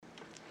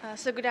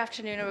So good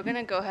afternoon. We're going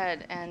to go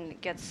ahead and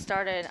get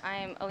started.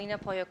 I'm Alina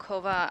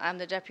Polyakova. I'm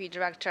the Deputy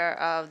Director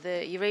of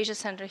the Eurasia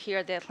Center here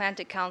at the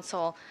Atlantic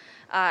Council.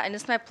 And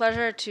it's my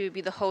pleasure to be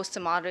the host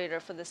and moderator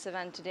for this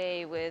event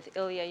today with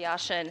Ilya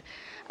Yashin.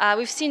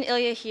 We've seen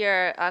Ilya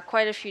here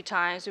quite a few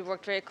times. We've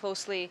worked very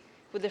closely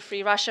with the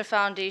Free Russia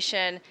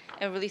Foundation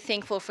and really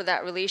thankful for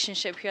that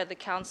relationship here at the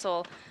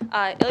Council.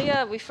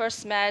 Ilya, we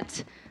first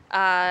met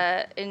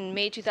in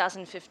May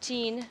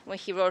 2015 when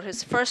he wrote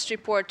his first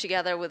report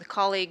together with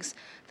colleagues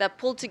that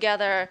pulled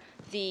together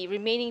the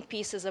remaining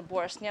pieces of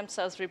Boris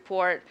Nemtsov's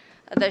report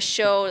that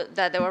showed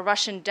that there were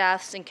Russian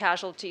deaths and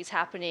casualties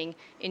happening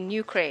in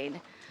Ukraine.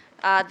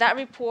 That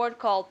report,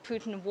 called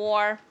Putin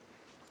War,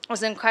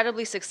 was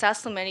incredibly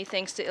successful, many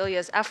thanks to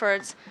Ilya's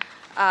efforts.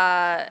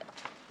 And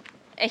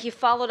he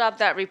followed up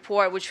that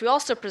report, which we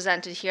also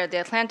presented here at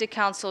the Atlantic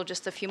Council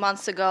just a few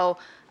months ago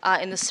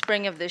in the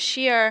spring of this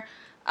year,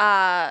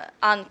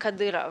 on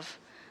Kadyrov.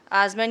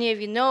 As many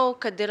of you know,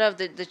 Kadyrov,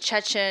 the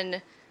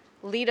Chechen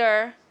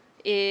leader,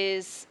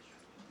 is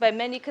by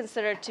many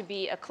considered to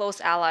be a close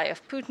ally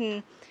of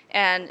Putin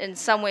and in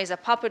some ways a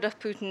puppet of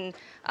Putin.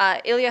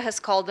 Ilya has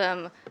called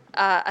him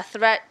a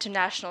threat to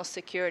national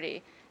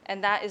security,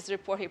 and that is the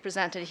report he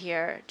presented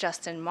here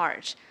just in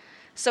March.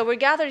 So we're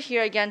gathered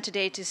here again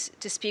today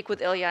to speak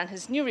with Ilya on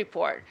his new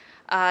report,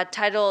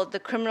 titled The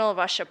Criminal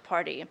Russia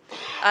Party.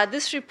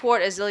 This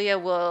report, as Ilya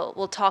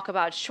will talk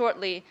about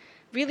shortly,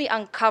 really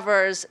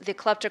uncovers the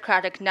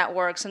kleptocratic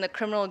networks and the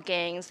criminal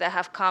gangs that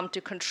have come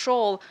to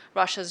control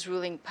Russia's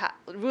ruling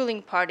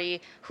party,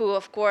 who,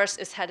 of course,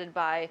 is headed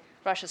by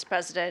Russia's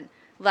President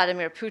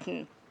Vladimir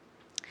Putin.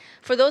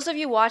 For those of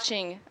you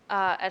watching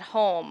at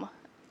home,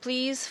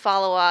 please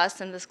follow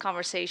us in this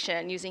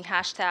conversation using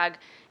hashtag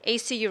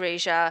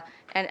ACEurasia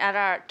and at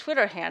our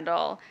Twitter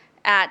handle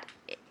at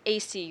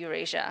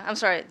ACEurasia. I'm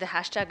sorry, the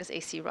hashtag is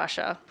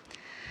ACRussia.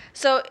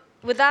 So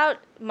without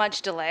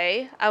much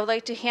delay, I would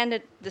like to hand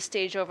the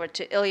stage over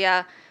to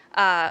Ilya,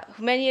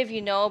 who many of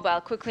you know, but I'll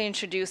quickly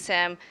introduce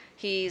him.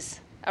 He's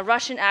a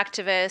Russian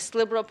activist,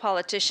 liberal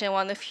politician,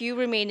 one of the few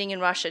remaining in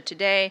Russia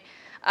today.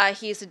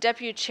 He's the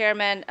deputy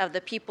chairman of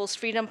the People's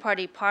Freedom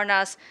Party,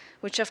 Parnas,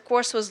 which of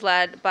course was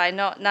led by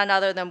none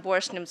other than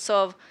Boris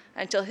Nemtsov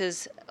until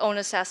his own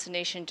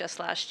assassination just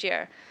last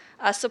year.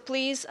 So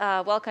please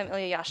welcome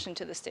Ilya Yashin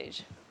to the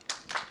stage.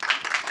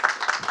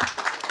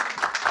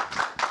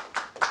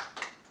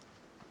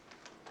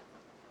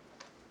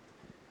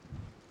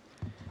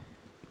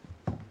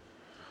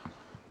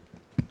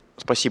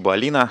 Спасибо,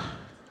 Алина.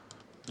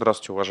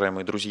 Здравствуйте,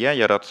 уважаемые друзья.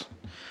 Я рад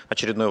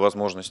очередной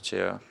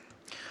возможности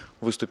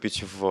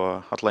выступить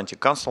в Atlantic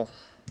Council.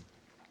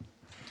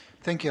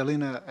 Thank you,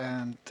 Alina,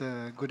 and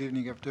good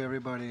evening to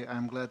everybody.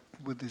 I'm glad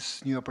with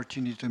this new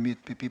opportunity to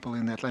meet the people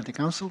in the Atlantic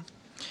Council.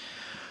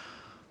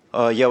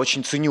 Я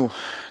очень ценю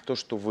то,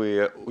 что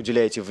вы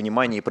уделяете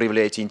внимание и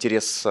проявляете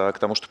интерес к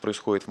тому, что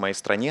происходит в моей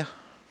стране.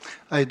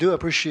 I do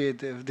appreciate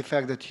the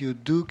fact that you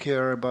do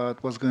care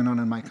about what's going on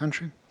in my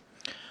country.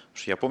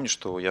 Потому что я помню,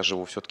 что я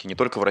живу все-таки не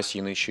только в России,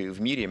 но еще и в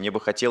мире. И мне бы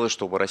хотелось,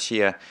 чтобы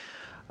Россия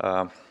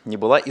не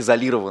была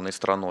изолированной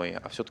страной,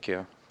 а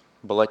все-таки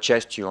была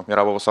частью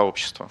мирового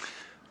сообщества.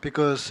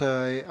 Because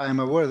I'm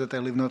aware that I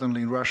live not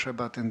only in Russia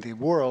but in the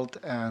world,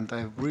 and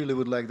I really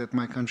would like that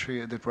my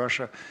country, that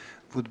Russia,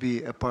 would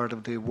be a part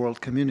of the world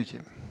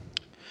community.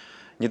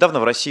 Недавно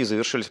в России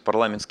завершились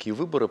парламентские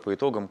выборы, по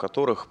итогам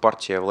которых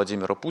партия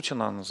Владимира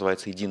Путина,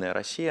 называется «Единая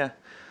Россия»,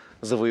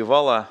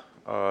 завоевала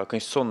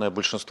конституционное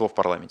большинство в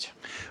парламенте.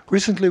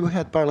 Recently we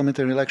had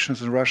parliamentary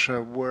elections in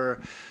Russia where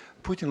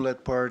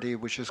Putin-led party,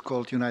 which is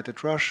called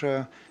United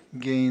Russia,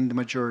 gained the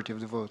majority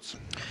of the votes.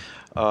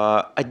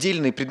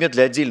 Отдельный предмет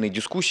для отдельной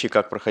дискуссии,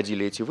 как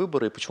проходили эти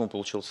выборы и почему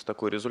получился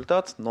такой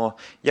результат, но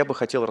я бы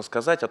хотел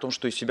рассказать о том,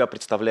 что из себя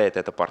представляет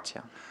эта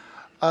партия.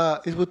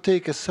 It would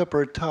take a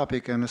separate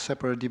topic and a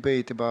separate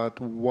debate about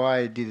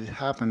why did it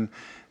happen,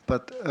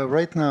 but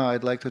right now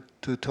I'd like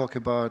to talk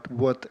about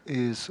what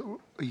is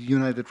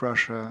United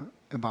Russia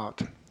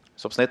about.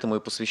 Собственно, этому и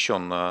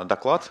посвящен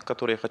доклад,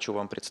 который я хочу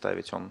вам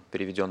представить. Он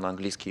переведен на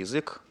английский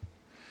язык.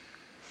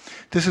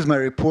 This is my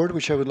report,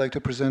 which I would like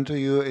to present to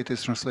you. It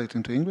is translated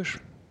into English.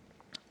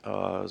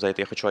 За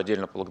это я хочу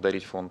отдельно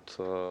поблагодарить фонд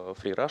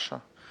Free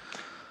Russia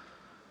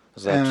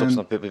за,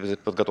 собственно,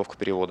 подготовку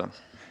перевода.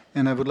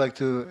 And I would like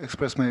to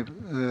express my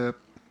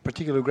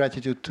particular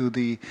gratitude to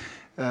the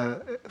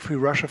Free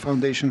Russia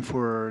Foundation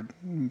for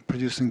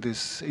producing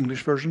this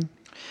English version.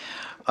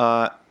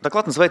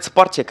 Доклад называется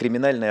 «Партия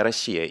 «Криминальная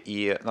Россия»,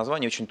 и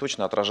название очень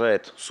точно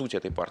отражает суть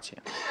этой партии.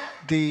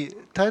 The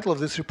title of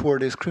this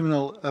report is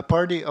A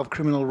Party of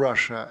Criminal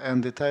Russia,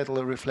 and the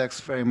title reflects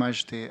very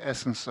much the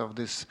essence of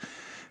this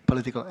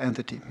political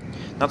entity.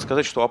 Надо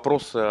сказать, что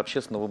опросы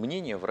общественного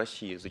мнения в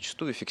России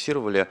зачастую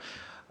фиксировали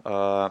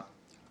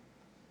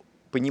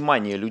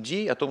понимание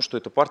людей о том, что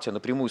эта партия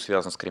напрямую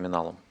связана с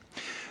криминалом.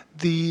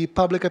 The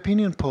public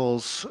opinion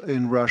polls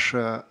in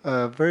Russia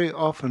very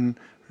often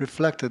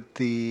reflected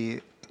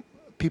the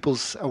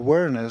people's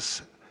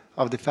awareness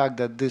of the fact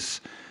that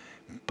this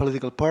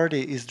political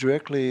party is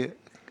directly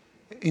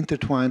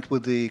intertwined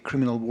with the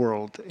criminal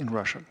world in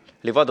Russia.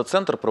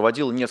 Левада-центр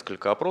проводил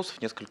несколько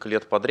опросов, несколько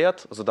лет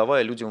подряд,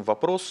 задавая людям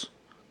вопрос,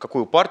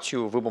 какую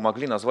партию вы бы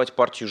могли назвать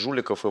партией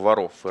жуликов и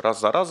воров. И раз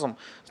за разом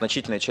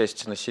значительная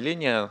часть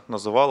населения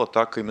называла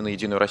так именно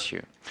Единую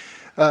Россию.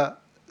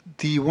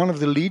 One of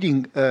the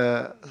leading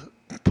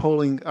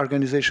polling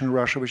organization in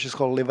Russia, which is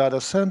called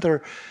Levada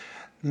Center,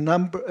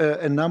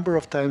 a number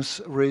of times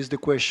raised the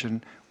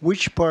question,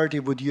 which party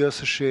would you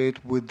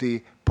associate with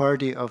the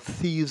party of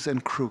thieves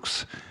and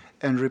crooks?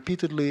 And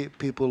repeatedly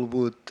people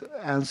would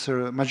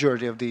answer,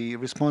 majority of the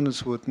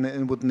respondents would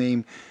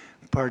name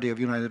party of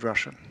United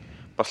Russia.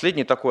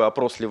 Последний такой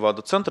опрос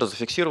Левада-центра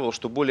зафиксировал,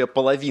 что более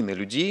половины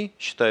людей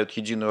считают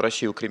Единую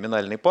Россию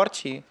криминальной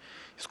партией.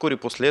 Вскоре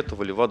после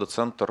этого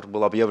Левада-центр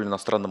был объявлен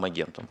иностранным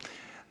агентом.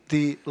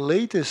 The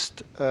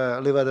latest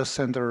Levada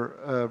Center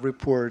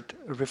report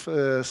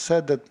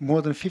said that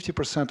more than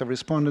 50% of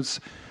respondents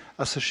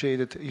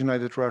associated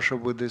United Russia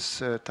with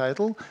this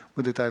title,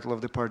 with the title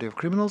of the Party of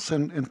Criminals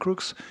and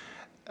Crooks.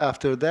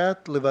 After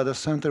that, Levada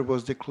Center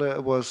was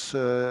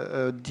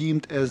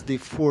deemed as the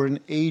foreign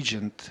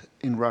agent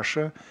in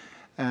Russia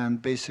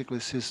and basically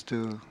ceased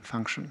to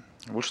function.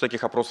 Больше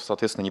таких опросов,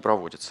 соответственно, не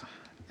проводится.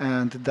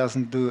 And it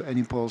doesn't do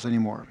any polls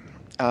anymore.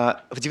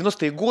 В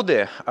 90-е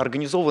годы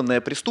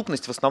организованная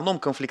преступность в основном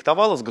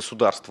конфликтовала с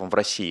государством в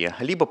России,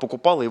 либо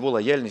покупала его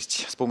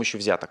лояльность с помощью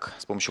взяток,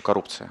 с помощью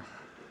коррупции.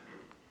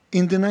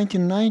 In the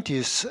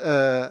 1990s,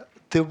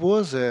 there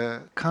was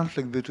a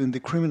conflict between the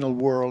criminal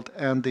world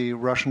and the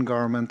Russian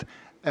government,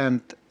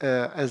 and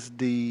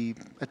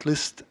at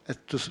least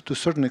to a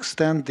certain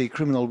extent, the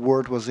criminal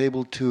world was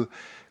able to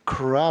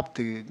corrupt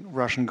the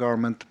Russian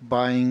government,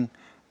 buying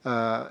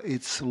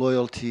its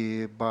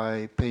loyalty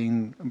by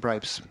paying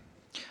bribes.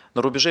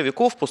 На рубеже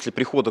веков, после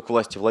прихода к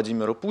власти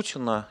Владимира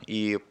Путина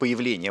и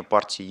появления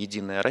партии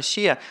 «Единая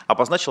Россия»,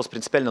 обозначилась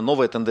принципиально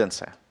новая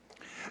тенденция.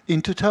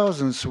 In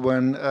 2000s,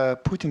 when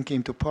Putin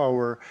came to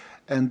power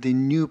and the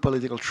new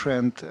political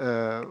trend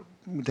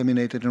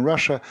dominated in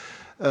Russia,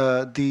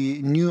 the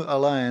new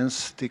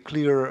alliance, the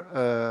clear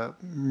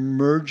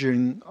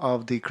merging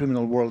of the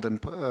criminal world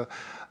and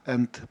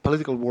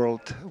political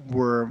world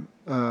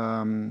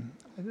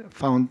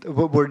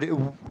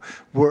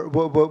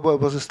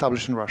was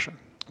established in Russia.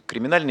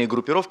 Криминальные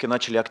группировки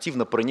начали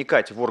активно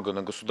проникать в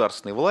органы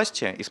государственной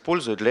власти,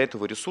 используя для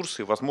этого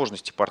ресурсы и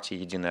возможности партии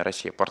 «Единая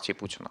Россия», партии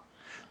Путина.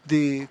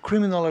 The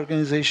criminal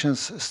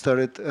organizations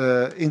started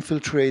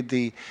infiltrate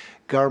the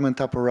government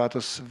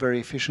apparatus very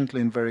efficiently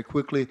and very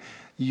quickly,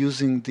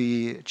 using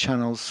the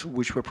channels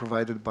which were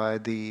provided by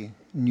the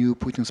new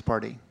Putin's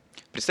party.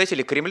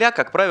 Представители Кремля,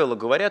 как правило,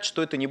 говорят,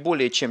 что это не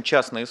более чем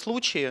частные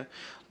случаи,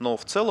 но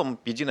в целом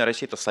 «Единая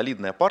Россия» — это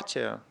солидная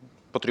партия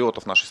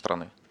патриотов нашей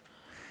страны.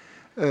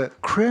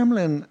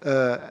 Kremlin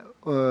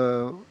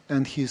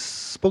and his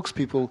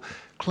spokespeople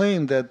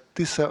claim that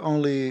these are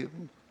only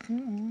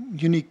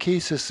unique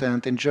cases,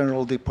 and in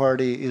general the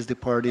party is the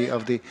party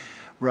of the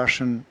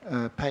Russian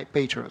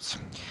patriots.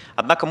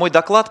 Однако мой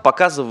доклад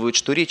показывает,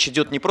 что речь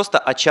идет не просто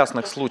о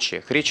частных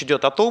случаях. Речь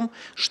идет о том,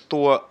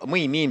 что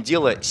мы имеем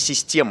дело с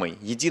системой.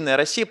 «Единая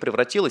Россия»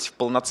 превратилась в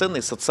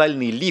полноценный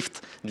социальный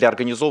лифт для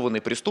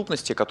организованной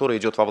преступности, которая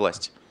идет во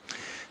власть.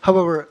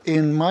 However,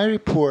 in my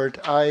report,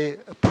 I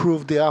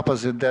proved the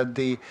opposite, that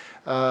the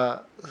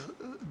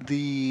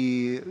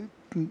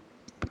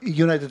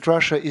United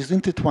Russia is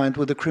intertwined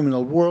with the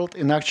criminal world,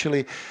 and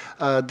actually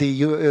the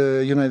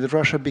United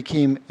Russia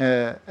became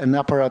an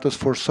apparatus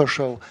for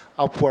social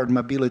upward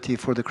mobility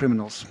for the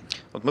criminals.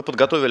 Вот мы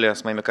подготовили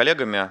с моими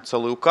коллегами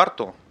целую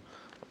карту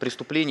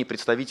преступлений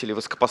представителей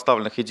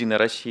высокопоставленных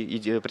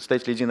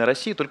представителей «Единой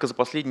России» только за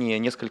последние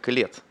несколько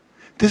лет.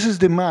 This is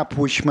the map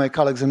which my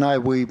colleagues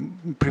and we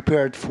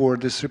prepared for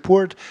this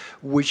report,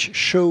 which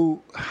show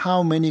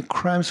how many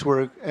crimes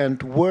were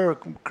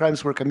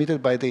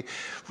committed by the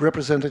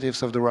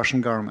representatives of the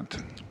Russian government.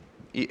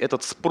 И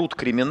этот спрут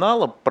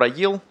криминала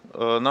проел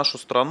нашу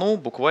страну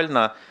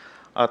буквально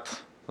от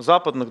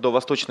западных до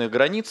восточных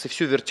границ и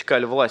всю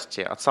вертикаль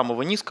власти, от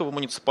самого низкого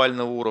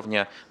муниципального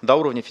уровня до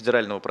уровня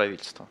федерального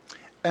правительства.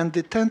 And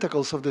the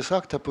tentacles of this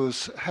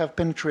octopus have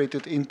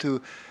penetrated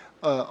into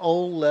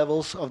all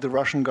levels of the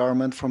Russian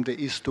government, from the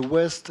east to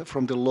west,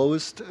 from the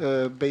lowest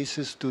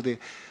bases to the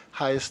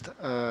highest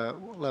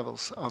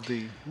levels of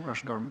the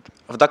Russian government.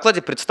 В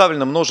докладе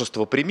представлено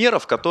множество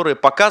примеров, которые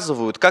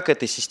показывают, как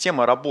эта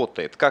система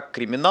работает, как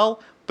криминал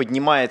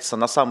поднимается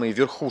на самые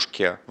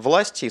верхушки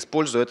власти,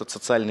 используя этот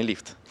социальный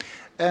лифт.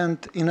 And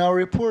in our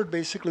report,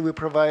 basically, we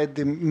provide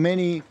the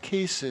many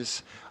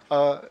cases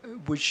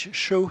which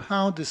show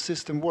how the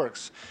system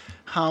works,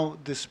 how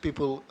these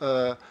people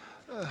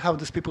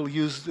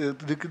use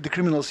the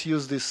criminals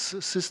use this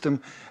system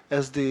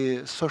as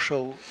the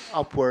social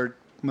upward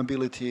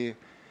mobility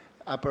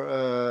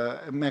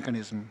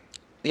mechanism.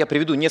 Я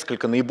приведу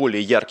несколько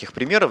наиболее ярких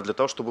примеров для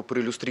того, чтобы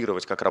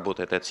проиллюстрировать, как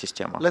работает эта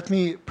система. Let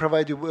me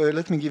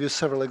give you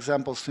several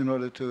examples in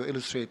order to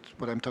illustrate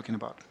what I'm talking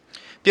about.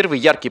 Первый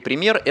яркий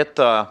пример –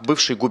 это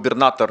бывший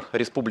губернатор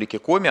Республики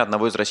Коми,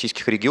 одного из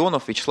российских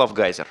регионов, Вячеслав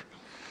Гайзер.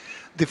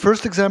 The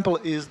first example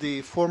is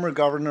the former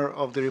governor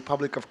of the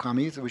Republic of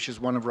Komi, which is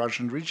one of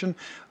Russian region,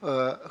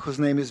 whose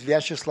name is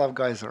Vyacheslav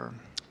Geyser.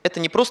 Это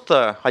не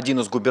просто один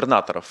из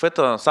губернаторов,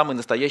 это самый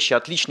настоящий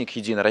отличник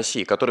Единой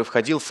России, который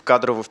входил в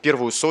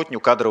первую сотню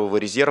кадрового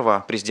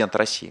резерва президента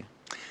России.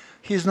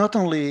 He is not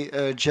only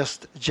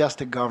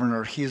just a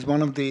governor. He is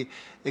one of the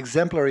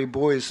exemplary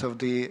boys of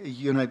the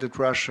United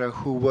Russia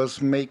who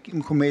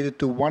made it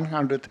to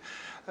 100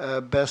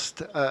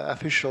 best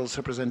officials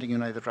representing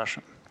United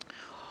Russia.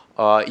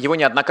 Его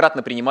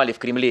неоднократно принимали в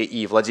Кремле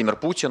и Владимир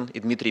Путин,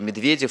 и Дмитрий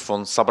Медведев.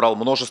 Он собрал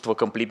множество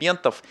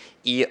комплиментов,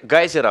 и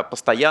Гайзера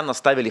постоянно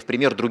ставили в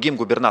пример другим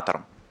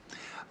губернаторам.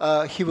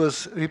 He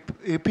was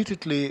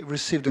repeatedly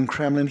received in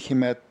Kremlin. He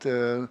met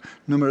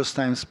numerous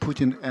times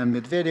Putin and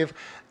Medvedev,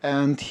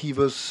 and he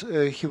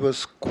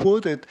was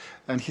quoted,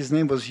 and his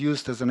name was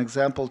used as an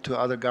example to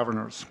other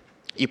governors.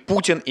 И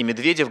Путин, и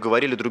Медведев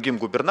говорили другим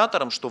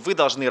губернаторам, что вы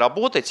должны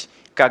работать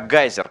как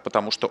Гайзер,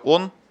 потому что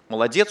он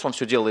молодец, он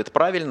все делает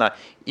правильно.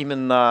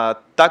 Именно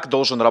так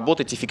должен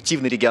работать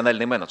эффективный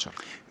региональный менеджер.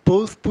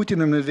 Both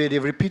Putin and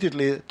Medvedev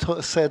repeatedly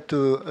said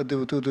to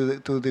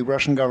the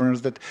Russian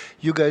governors that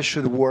you guys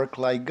should work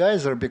like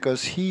Geyser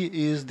because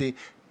he's the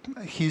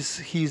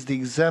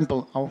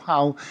example of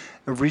how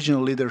a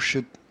regional leader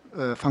should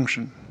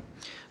function.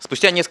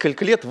 Спустя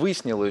несколько лет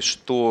выяснилось,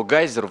 что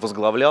Гайзер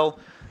возглавлял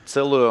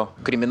целую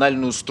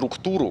криминальную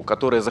структуру,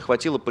 которая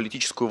захватила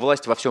политическую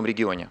власть во всем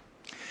регионе.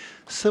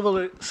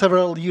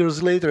 Several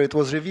years later, it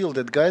was revealed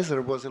that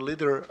Geyser was a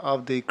leader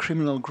of the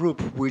criminal group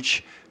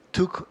which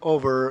took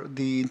over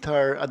the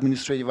entire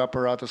administrative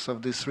apparatus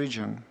of this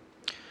region.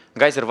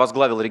 Гайзер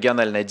возглавил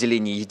региональное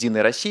отделение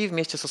Единой России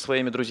вместе со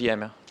своими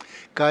друзьями.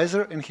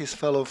 Geyser and his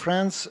fellow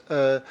friends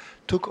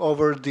took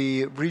over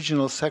the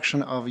regional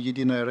section of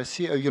Единая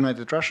Россия,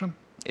 United Russia.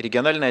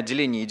 Региональное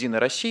отделение Единой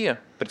России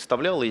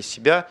представляло из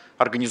себя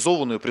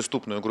организованную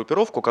преступную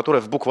группировку,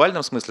 которая в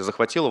буквальном смысле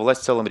захватила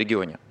власть в целом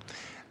регионе.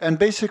 And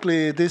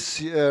basically,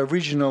 this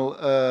regional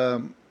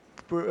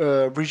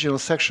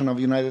section of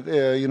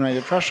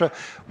United Russia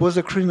was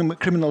a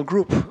criminal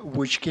group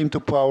which came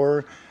to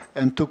power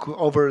and took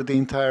over the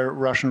entire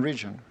Russian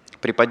region.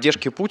 При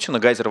поддержке Путина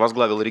Гайзер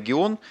возглавил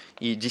регион,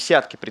 и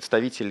десятки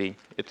представителей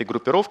этой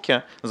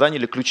группировки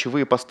заняли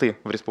ключевые посты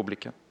в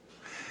республике.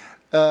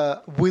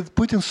 With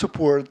Putin's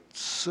support,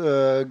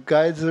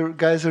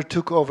 Geyser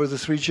took over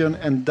this region,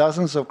 and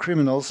dozens of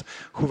criminals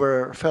who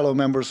were fellow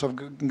members of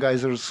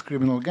Geyser's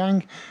criminal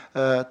gang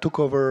took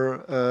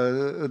over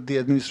the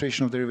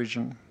administration of the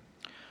region.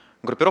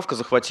 Группировка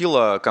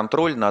захватила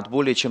контроль над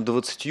более чем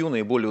 20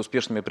 наиболее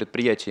успешными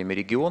предприятиями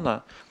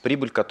региона,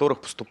 прибыль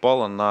которых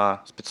поступала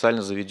на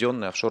специально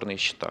заведенные офшорные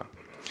счета.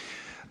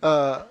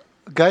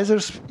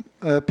 Geyser's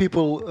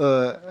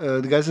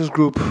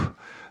group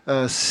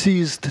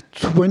seized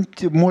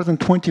more than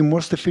 20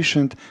 most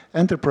efficient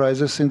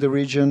enterprises in the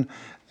region,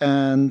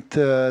 and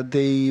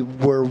they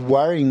were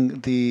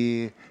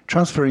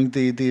transferring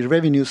the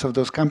revenues of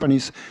those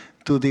companies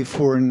to the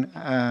foreign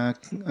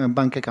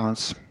bank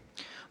accounts.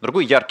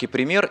 Другой яркий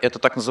пример – это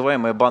так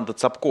называемая банда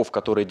Цапков,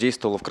 которая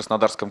действовала в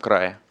Краснодарском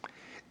крае.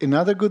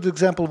 Another good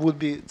example would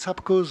be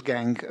Tsapko's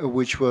gang,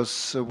 which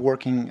was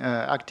working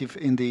active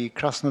in the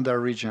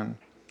Krasnodar region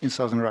in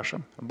southern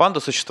Russia. Банда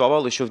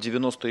существовала еще в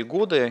 90-е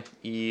годы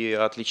и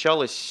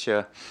отличалась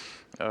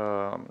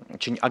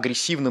очень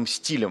агрессивным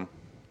стилем.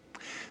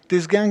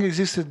 This gang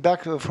existed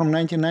back from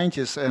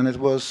 1990s, and it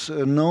was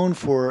known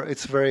for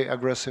its very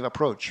aggressive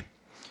approach.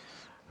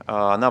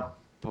 Она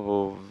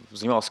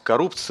занималась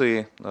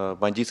коррупцией,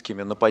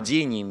 бандитскими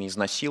нападениями,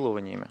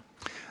 изнасилованиями.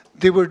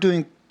 They were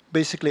doing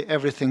basically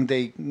everything.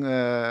 They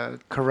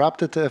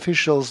corrupted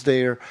officials,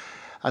 they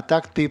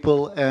attacked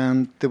people,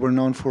 and they were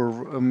known for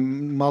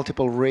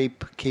multiple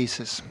rape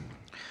cases.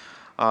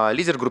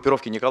 Лидер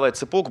группировки Николай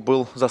Цыпок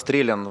был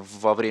застрелен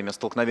во время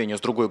столкновения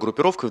с другой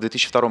группировкой в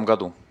 2002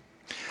 году.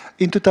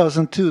 In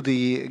 2002,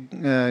 the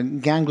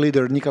gang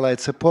leader Nikolai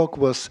Tsepok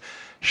was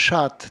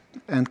shot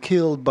and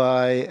killed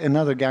by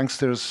another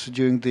gangsters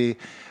during the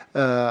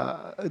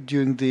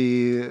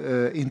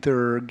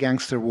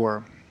inter-gangster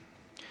war.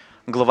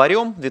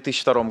 Главарем в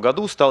 2002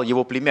 году стал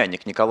его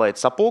племянник Николай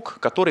Цапок,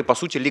 который, по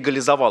сути,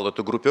 легализовал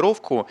эту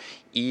группировку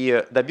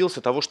и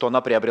добился того, что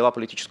она приобрела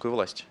политическую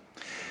власть.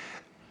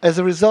 As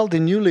a result, the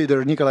new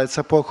leader, Nikolai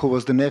Tsapok, who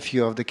was the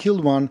nephew of the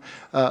killed one,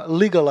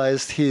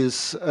 legalized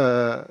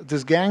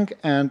this gang,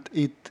 and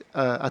it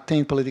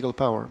attained political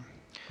power.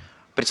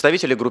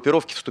 Представители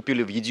группировки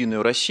вступили в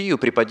Единую Россию,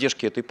 при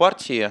поддержке этой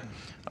партии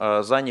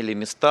заняли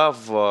места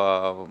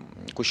в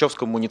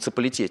Кущевском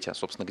муниципалитете,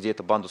 собственно, где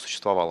эта банда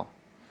существовала.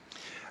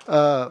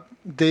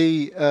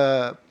 They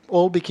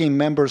all became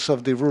members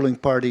of the ruling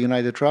party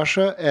United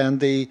Russia, and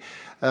they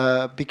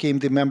became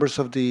the members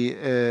of the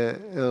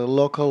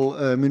local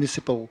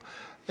municipal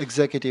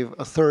executive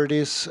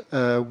authorities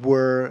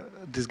where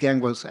this gang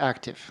was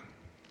active.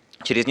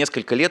 Через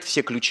несколько лет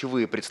все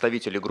ключевые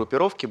представители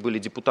группировки были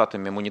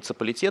депутатами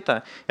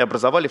муниципалитета и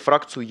образовали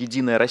фракцию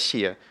 «Единая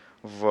Россия»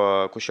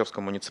 в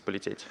Кущевском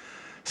муниципалитете.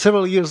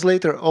 Several years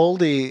later, all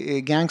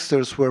the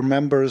gangsters were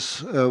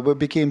members,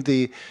 became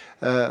the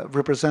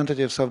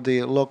representatives of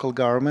the local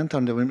government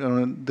on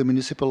the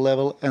municipal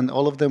level, and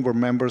all of them were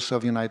members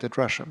of United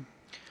Russia.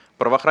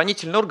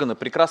 Правоохранительные органы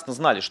прекрасно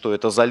знали, что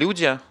это за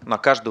люди. На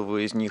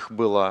каждого из них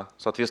было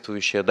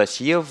соответствующее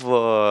досье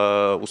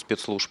у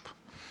спецслужб.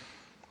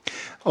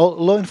 All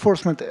law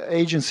enforcement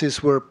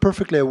agencies were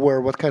perfectly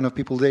aware what kind of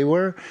people they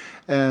were,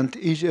 and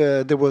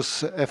there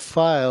was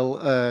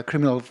a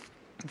criminal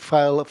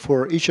file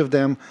for each of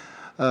them.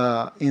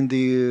 In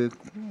the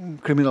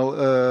criminal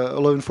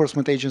law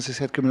enforcement agencies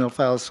had criminal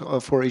files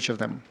for each of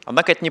them.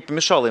 Однако это не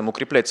помешало им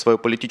укреплять свою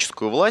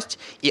политическую власть,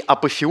 и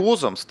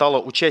апофеозом стало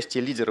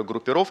участие лидера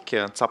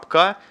группировки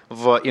ЦАПКа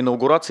в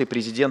инаугурации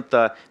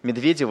президента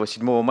Медведева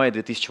 7 мая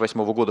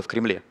 2008 года в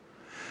Кремле.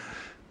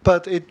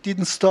 But it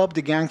didn't stop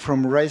the gang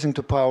from rising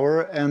to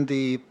power, and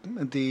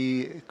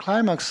the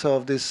climax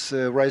of this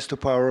rise to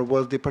power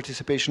was the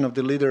participation of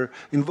the leader,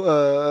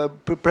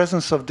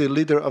 presence of the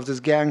leader of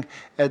this gang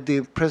at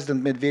the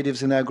President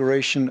Medvedev's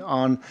inauguration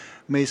on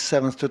May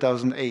 7th,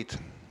 2008.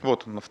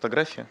 Вот он на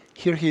фотографии.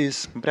 Here he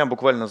is. Прям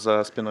буквально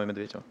за спиной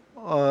Медведева.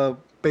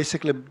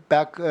 Basically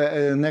back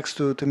next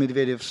to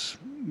Medvedev's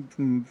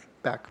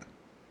back.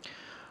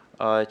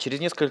 Через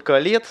несколько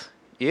лет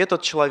и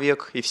этот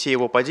человек, и все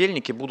его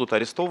подельники будут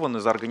арестованы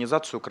за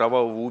организацию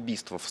кровавого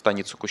убийства в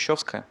станице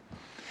Кущевская.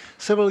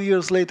 Several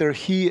years later,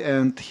 he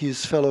and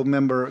his fellow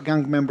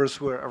gang members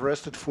were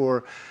arrested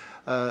for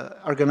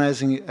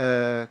organizing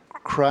a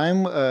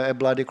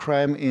bloody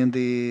crime in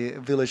the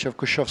village of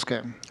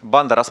Kущевская.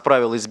 Банда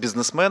расправилась с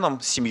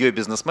бизнесменом, с семьей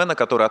бизнесмена,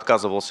 который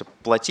отказывался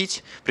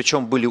платить,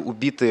 причем были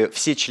убиты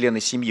все члены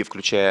семьи,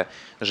 включая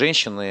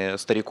женщин,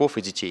 стариков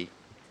и детей.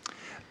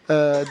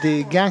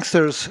 The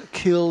gangsters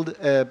killed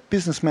a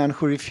businessman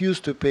who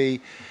refused to pay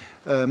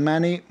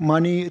money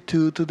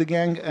to the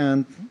gang,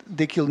 and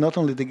they killed not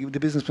only the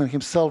businessman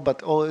himself,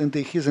 but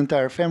his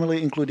entire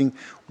family, including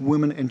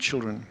women and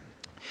children.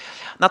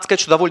 Надо сказать,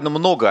 что довольно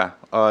много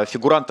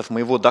фигурантов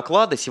моего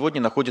доклада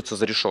сегодня находятся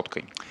за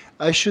решеткой.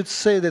 I should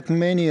say that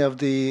many of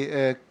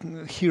the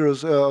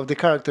heroes of the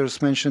characters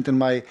mentioned in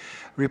my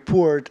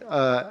report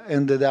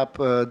ended up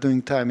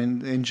doing time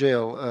in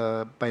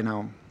jail by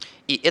now.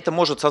 И это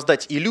может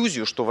создать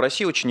иллюзию, что в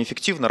России очень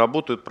эффективно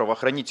работают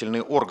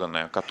правоохранительные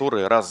органы,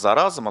 которые раз за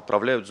разом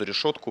отправляют за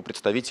решетку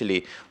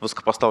представителей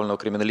высокопоставленного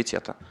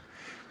криминалитета.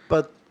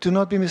 But do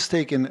not be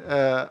mistaken.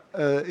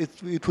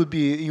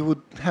 You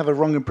would have a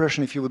wrong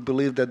impression if you would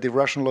believe that the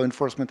Russian law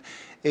enforcement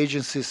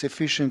agencies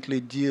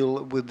efficiently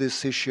deal with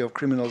this issue of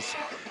criminal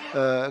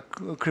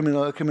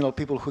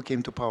people who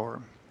came to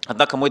power.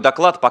 Однако мой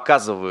доклад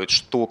показывает,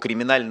 что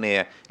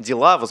криминальные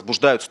дела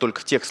возбуждаются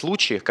только в тех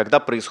случаях, когда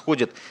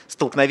происходит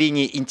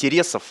столкновение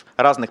интересов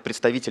разных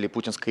представителей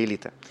путинской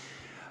элиты.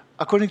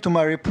 According to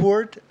my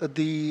report,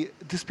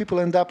 these people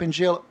end up in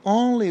jail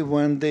only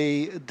when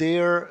they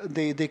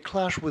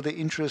clash with the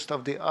interest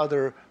of the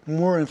other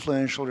more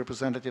influential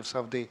representatives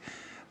of the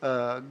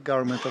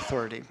government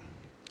authority.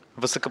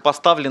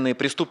 Высокопоставленные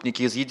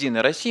преступники из «Единой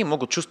России»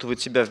 могут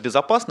чувствовать себя в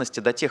безопасности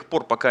до тех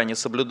пор, пока они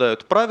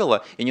соблюдают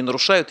правила и не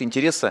нарушают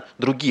интересы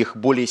других,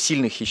 более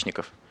сильных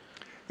хищников.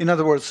 In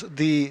other words,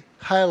 the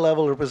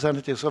high-level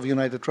representatives of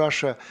United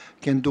Russia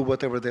can do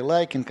whatever they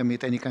like and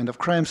commit any kind of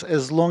crimes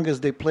as long as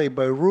they play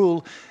by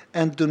rule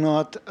and do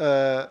not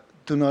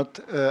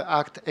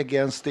act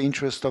against the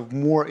interest of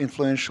more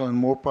influential and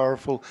more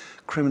powerful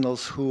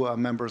criminals who are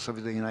members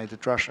of the United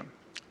Russia.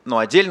 Но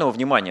отдельного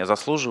внимания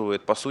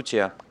заслуживает, по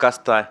сути,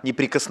 каста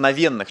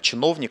неприкосновенных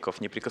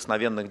чиновников,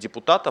 неприкосновенных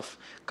депутатов,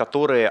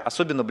 которые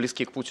особенно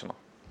близки к Путину.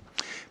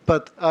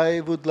 But I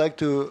would like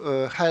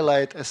to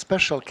highlight a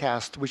special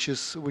caste, which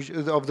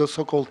of the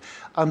so-called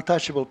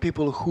untouchable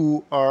people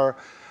who are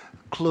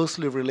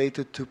closely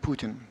related to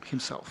Putin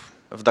himself.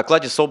 В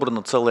докладе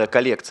собрана целая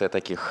коллекция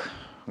таких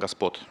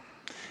господ.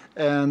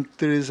 And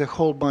there is a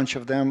whole bunch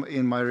of them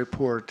in my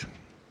report.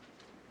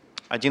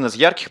 Один из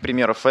ярких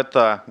примеров –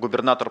 это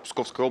губернатор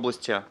Псковской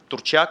области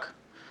Турчак,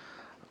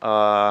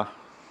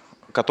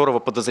 которого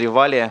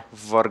подозревали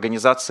в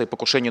организации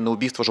покушения на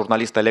убийство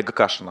журналиста Олега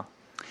Кашина.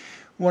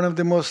 One of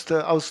the most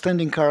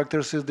outstanding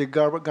characters is the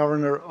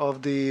governor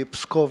of the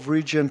Pskov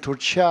region,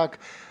 Turchak,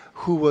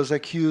 who was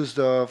accused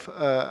of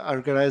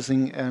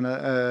organizing an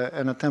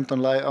attempt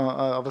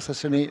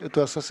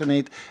to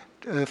assassinate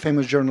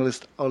famous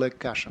journalist Oleg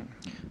Kashin.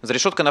 За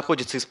решеткой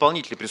находятся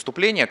исполнители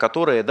преступления,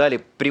 которые дали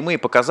прямые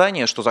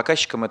показания, что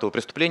заказчиком этого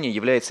преступления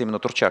является именно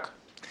Турчак.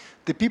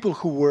 The people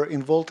who were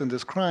involved in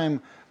this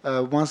crime,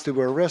 once they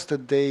were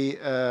arrested,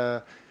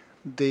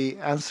 they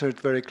answered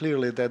very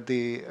clearly that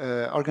the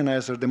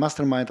organizer, the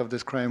mastermind of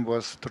this crime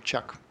was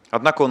Turchak.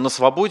 Однако он на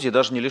свободе и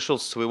даже не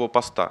лишился своего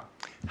поста.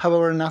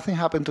 However, nothing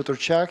happened to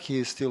Turchak. He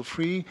is still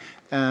free,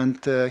 and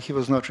he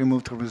was not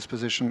removed from his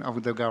position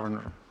of the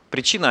governor.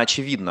 Причина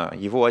очевидна.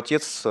 Его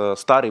отец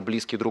старый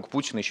близкий друг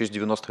Путина еще с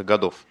 90-х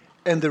годов.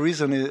 And the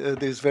reason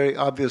is very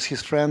obvious.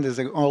 His friend is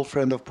an old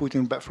friend of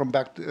Putin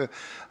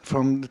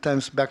from the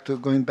times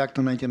going back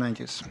to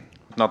 1990s.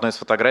 На одной из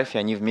фотографий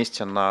они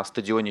вместе на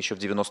стадионе еще в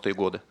 90-е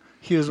годы.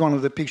 Here's one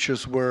of the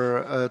pictures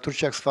where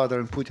Turchak's father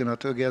and Putin are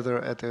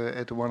together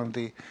at one of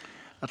the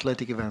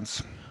athletic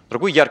events.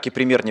 Другой яркий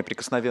пример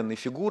неприкосновенной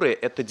фигуры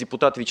 – это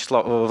депутат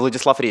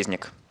Владислав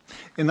Резник.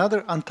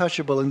 Another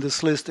untouchable in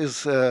this list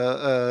is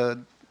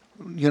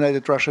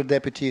United Russia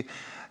deputy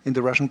in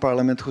the Russian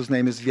parliament whose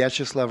name is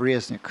Vyacheslav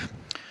Reznik.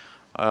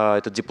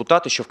 Этот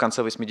депутат еще в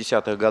конце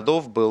 80-х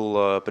годов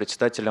был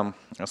председателем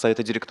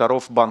Совета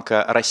директоров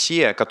Банка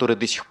 «Россия», который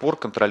до сих пор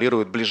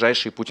контролирует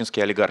ближайшие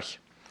путинские олигархи.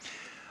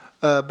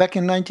 Back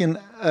in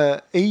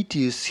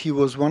 1980s, he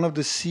was one of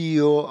the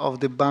CEO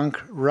of the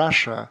Bank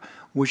Russia,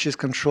 which is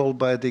controlled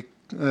by the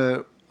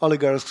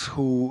oligarchs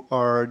who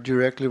are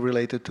directly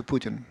related to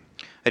Putin.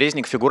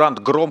 Резник – фигурант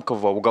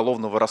громкого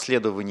уголовного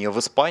расследования в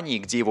Испании,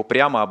 где его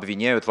прямо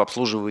обвиняют в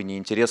обслуживании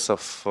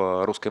интересов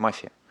русской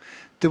мафии.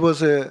 There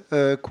was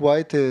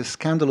quite a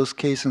scandalous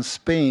case in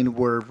Spain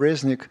where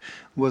Reznik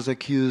was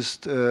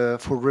accused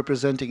for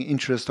representing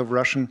interests of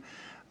Russian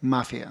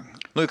mafia.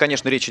 Ну и,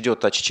 конечно, речь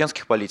идет о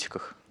чеченских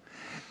политиках.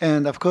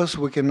 And of course,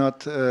 we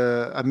cannot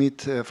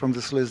omit from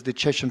this list the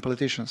Chechen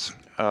politicians.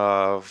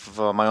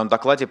 В моем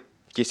докладе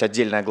есть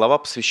отдельная глава,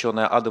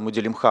 посвященная Адаму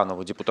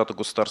Делимханову, депутату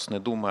Государственной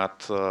Думы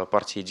от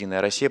партии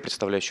 «Единая Россия»,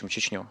 представляющему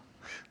Чечню.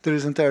 There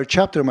is an entire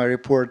chapter in my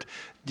report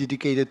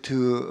dedicated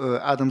to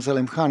Adam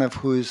Zelimkhanov,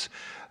 who is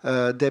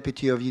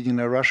deputy of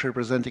Единая Russia,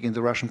 representing in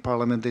the Russian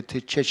parliament the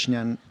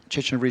Chechen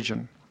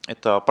region.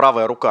 Это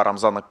правая рука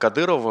Рамзана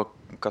Кадырова,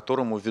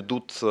 которому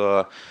ведут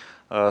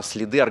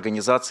следы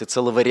организации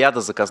целого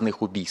ряда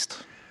заказных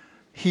убийств.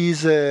 He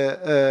is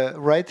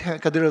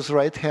Kadyrov's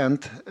right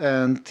hand,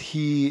 and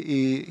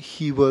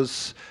he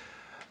was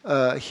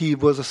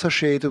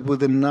associated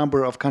with a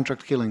number of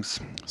contract killings.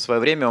 В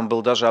свое время он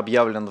был даже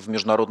объявлен в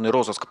международный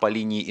розыск по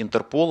линии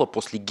Интерпола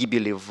после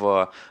гибели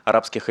в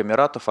Арабских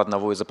Эмиратах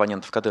одного из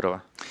оппонентов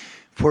Кадырова.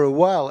 For a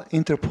while,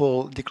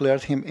 Interpol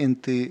declared him in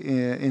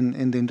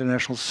the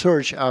international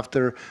search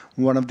after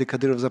one of the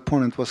Kadyrov's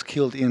opponents was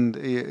killed in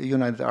the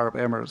United Arab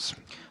Emirates.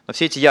 Но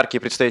все эти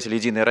яркие представители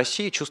 «Единой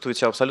России» чувствуют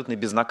себя в абсолютной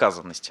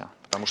безнаказанности,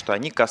 потому что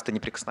они каста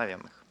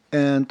неприкосновенных.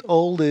 And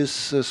all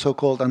these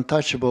so-called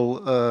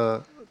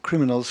untouchable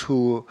criminals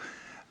who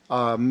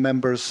are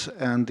members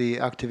and the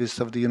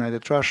activists of the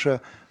United Russia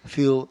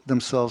feel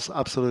themselves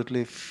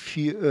absolutely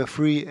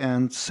free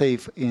and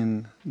safe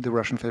in the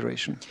Russian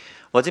Federation.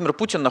 Владимир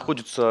Путин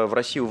находится в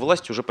России у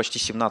власти уже почти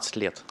 17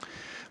 лет.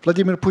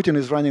 Vladimir Putin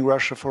is running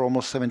Russia for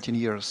almost 17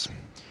 years.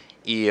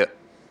 И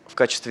в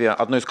качестве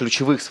одной из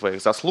ключевых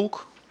своих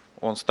заслуг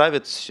он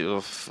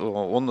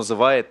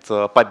называет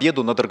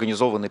победу над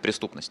организованной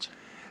преступностью.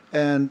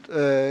 And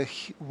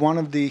one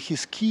of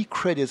his key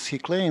credits he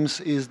claims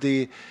is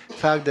the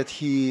fact that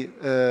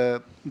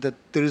that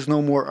there is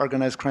no more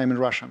organized crime in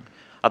Russia.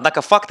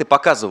 Однако факты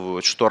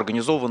показывают, что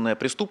организованная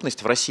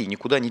преступность в России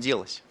никуда не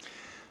делась.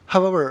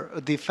 However,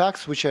 the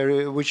facts which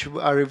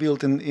are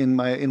revealed in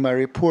my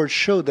report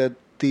show that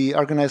the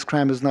organized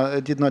crime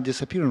did not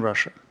disappear in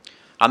Russia.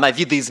 Она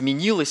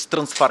видоизменилась,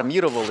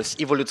 трансформировалась,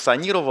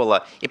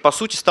 эволюционировала и, по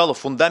сути, стала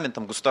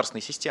фундаментом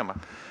государственной системы.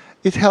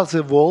 It has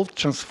evolved,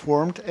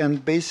 transformed,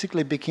 and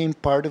basically became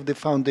part of the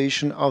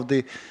foundation of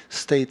the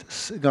state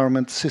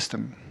government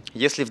system.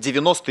 Если в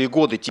 90-е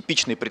годы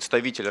типичный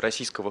представитель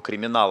российского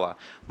криминала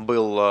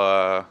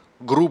был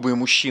грубый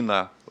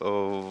мужчина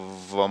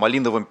в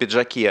малиновом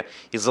пиджаке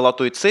и с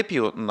золотой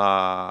цепью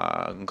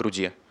на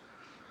груди,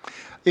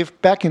 If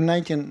back in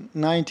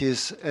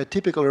 1990s a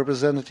typical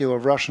representative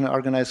of Russian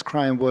organized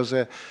crime was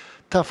a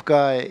tough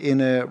guy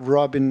in a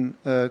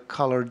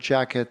robin-colored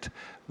jacket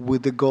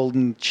with a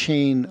golden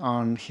chain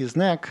on his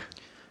neck,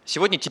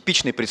 сегодня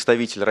типичный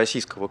представитель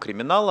российского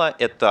криминала –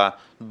 это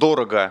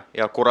дорого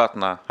и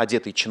аккуратно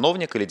одетый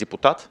чиновник или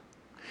депутат.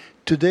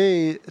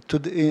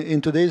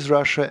 in today's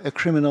Russia, a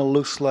criminal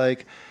looks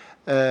like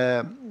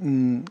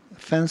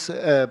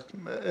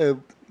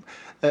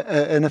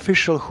an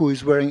official who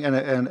is wearing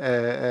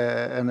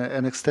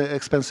an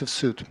expensive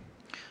suit.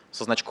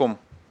 Со значком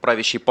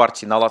правящей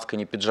партии на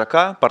лацкане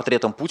пиджака,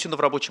 портретом Путина в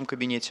рабочем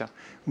кабинете.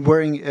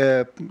 Wearing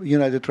a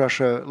United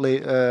Russia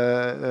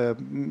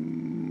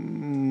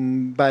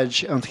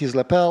badge on his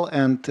lapel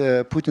and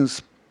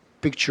Putin's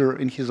picture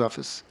in his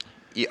office.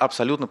 И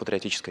абсолютно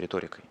патриотической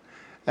риторикой.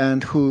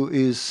 And who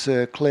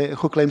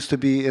claims to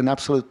be an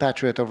absolute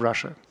patriot of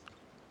Russia.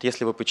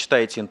 Если вы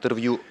почитаете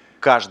интервью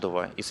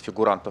каждого из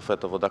фигурантов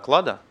этого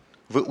доклада,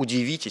 вы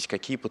удивитесь,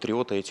 какие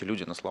патриоты эти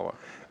люди на словах.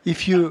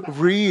 If you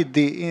read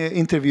the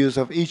interviews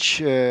of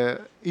each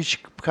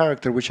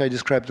character which I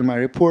described in my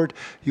report,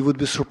 you would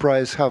be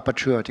surprised how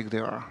patriotic they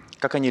are.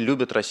 Как они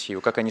любят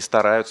Россию, как они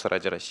стараются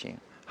ради России.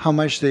 How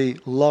much they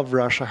love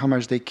Russia, how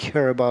much they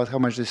care about, how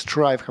much they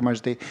strive,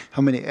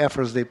 how many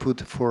efforts they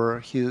put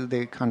for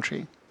their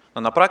country. Но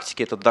на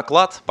практике этот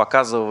доклад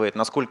показывает,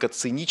 насколько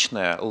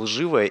циничная,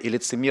 лживая и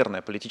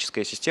лицемерная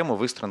политическая система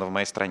выстроена в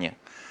моей стране.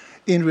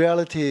 In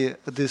reality,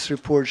 this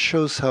report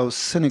shows how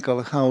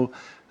cynical, how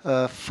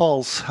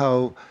false,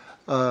 how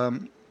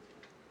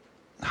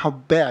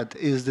bad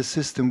is the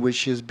system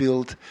which is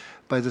built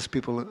these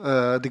people,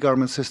 the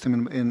government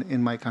system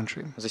in my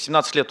country. За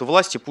 17 лет у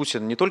власти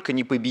Путин не только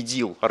не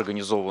победил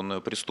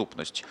организованную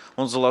преступность,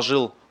 он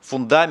заложил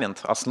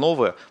фундамент,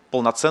 основы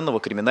полноценного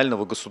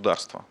криминального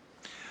государства.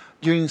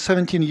 During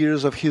 17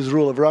 years of his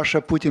rule of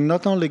Russia, Putin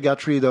not only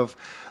got rid of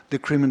the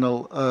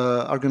criminal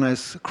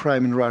organized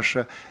crime in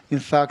Russia, in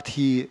fact,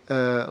 he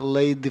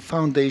laid the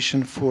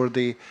foundation for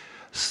the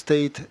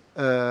state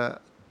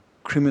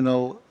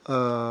criminal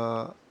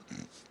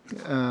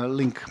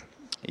link.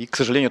 И, к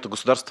сожалению, это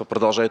государство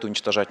продолжает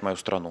уничтожать мою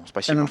страну. And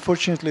Спасибо.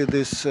 unfortunately,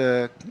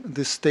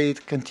 this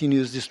state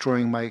continues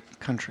destroying my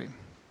country.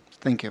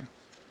 Thank you.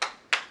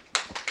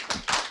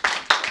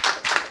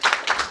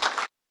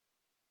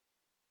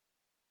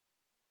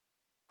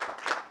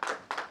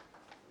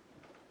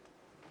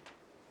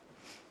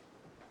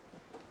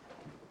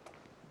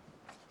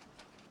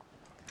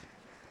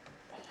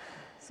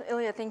 So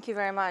Ilya, thank you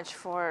very much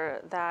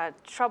for that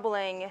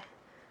troubling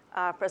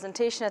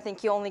presentation. I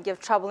think you only give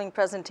troubling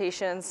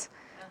presentations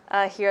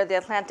here at the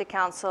Atlantic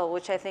Council,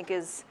 which I think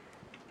is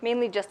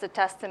mainly just a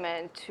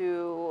testament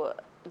to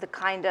the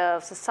kind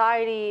of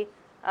society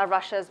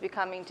Russia is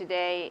becoming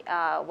today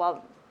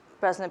while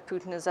President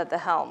Putin is at the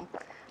helm.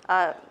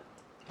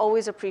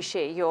 Always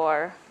appreciate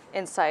your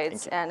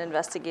insights and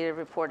investigative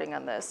reporting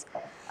on this.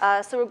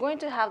 So we're going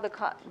to have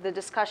the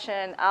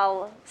discussion.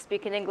 I'll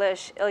speak in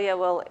English. Ilya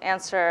will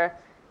answer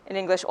in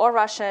English or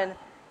Russian.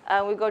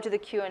 We go to the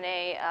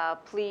Q&A.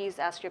 Please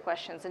ask your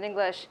questions in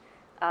English,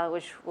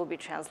 which will be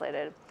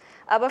translated.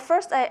 But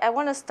first, I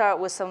want to start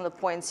with some of the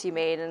points you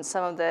made and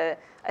some of the,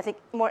 I think,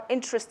 more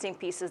interesting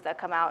pieces that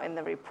come out in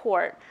the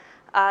report.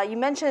 You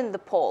mentioned the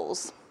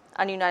polls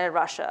on United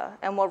Russia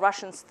and what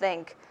Russians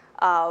think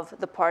of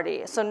the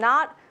party. So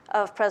not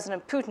of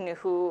President Putin,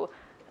 who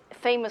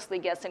famously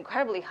gets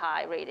incredibly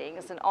high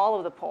ratings in all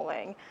of the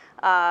polling,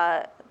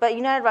 but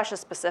United Russia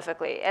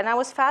specifically. And I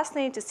was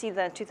fascinated to see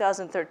that in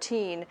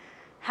 2013,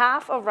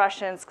 half of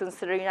Russians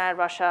consider United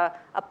Russia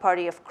a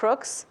party of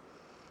crooks.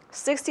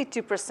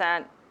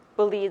 62%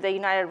 believe that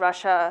United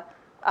Russia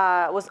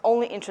was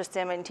only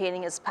interested in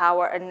maintaining its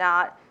power and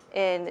not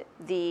in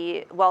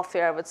the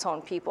welfare of its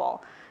own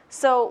people.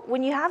 So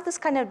when you have this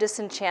kind of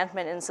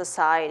disenchantment in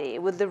society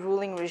with the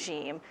ruling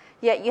regime,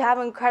 yet you have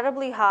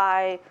incredibly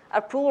high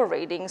approval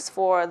ratings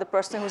for the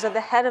person who's at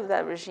the head of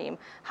that regime,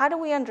 how do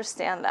we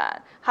understand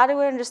that? How do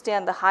we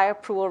understand the high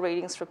approval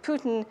ratings for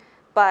Putin,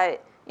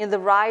 but the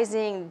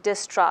rising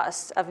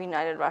distrust of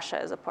United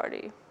Russia as a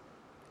party?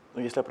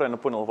 Ну, если я правильно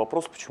понял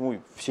вопрос, почему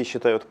все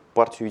считают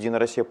партию «Единая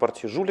Россия»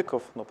 партией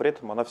жуликов, но при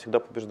этом она всегда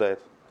побеждает?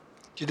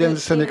 Did you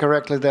understand it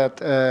correctly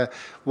that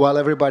while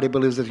everybody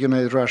believes that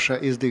United Russia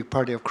is the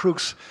party of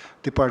crooks,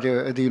 the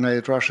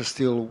United Russia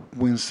still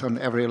wins on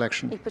every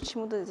election? И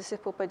почему до сих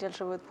пор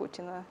поддерживают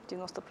Путина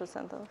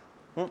 90%?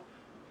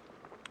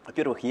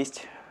 Во-первых,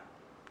 есть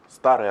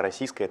старая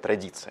российская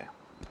традиция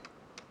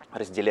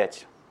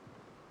разделять,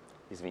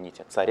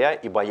 извините, царя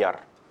и бояр.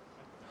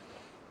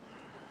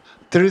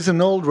 There is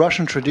an old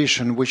Russian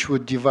tradition which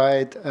would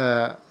divide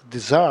the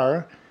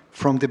Tsar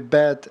from the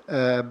bad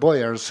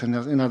boyars,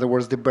 in other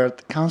words, the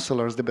bad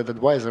counselors, the bad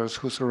advisors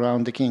who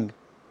surround the king.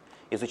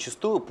 И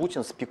зачастую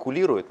Путин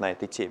спекулирует на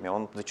этой теме,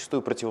 он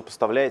зачастую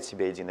противопоставляет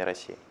себя Единой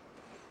России.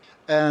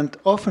 And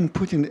often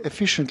Putin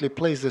efficiently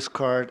plays this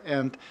card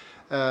and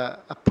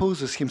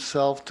opposes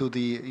himself to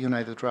the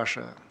United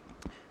Russia.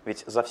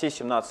 Ведь за все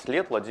 17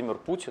 лет Владимир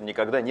Путин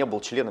никогда не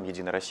был членом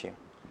Единой России.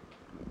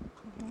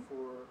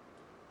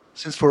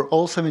 Since for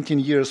all 17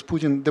 years,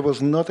 there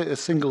was not a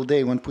single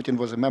day when Putin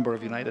was a member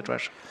of United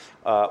Russia.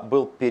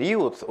 Был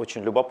период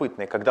очень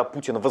любопытный, когда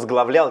Путин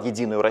возглавлял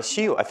Единую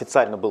Россию,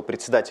 официально был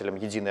председателем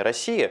Единой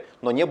России,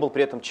 но не был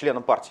при этом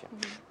членом партии.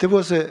 There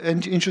was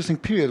an interesting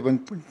period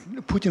when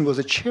Putin was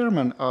a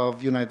chairman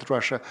of United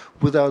Russia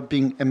without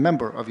being a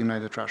member of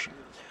United Russia.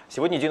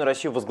 Сегодня Единую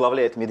Россию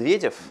возглавляет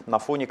Медведев, на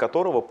фоне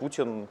которого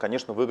Путин,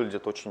 конечно,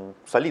 выглядит очень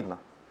солидно.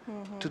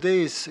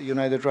 Today's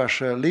United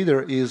Russia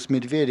leader is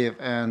Medvedev,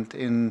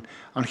 and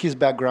on his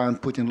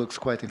background, Putin looks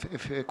quite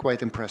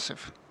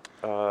impressive.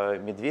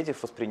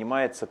 Медведев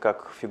воспринимается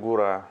как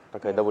фигура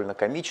такая довольно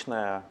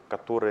комичная,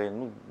 которая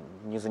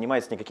не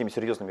занимается никакими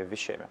серьезными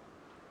вещами.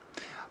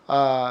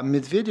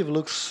 Medvedev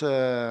looks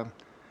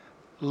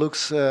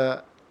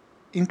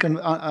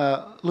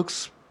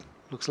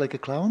like a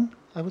clown,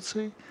 I would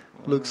say.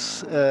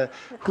 Looks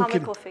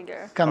Comical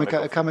figure.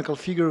 Comical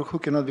figure who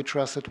cannot be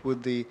trusted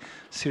with the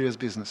serious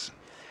business.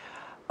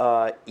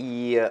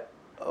 И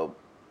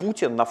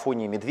Путин на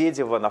фоне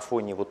Медведева, на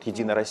фоне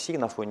Единой России,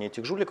 на фоне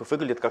этих жуликов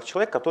выглядит как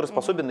человек, который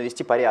способен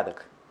навести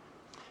порядок.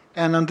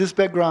 And on this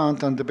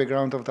background, on the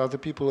background of the other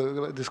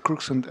people, these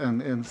crooks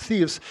and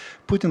thieves,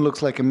 Putin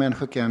looks like a man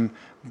who can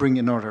bring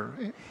in order.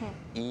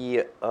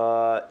 И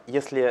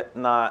если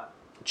на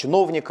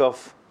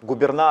чиновников,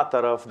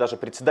 губернаторов, даже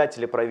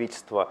председателей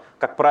правительства,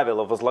 как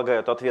правило,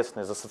 возлагают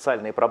ответственность за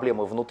социальные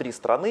проблемы внутри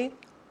страны,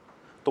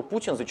 то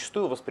Путин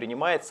зачастую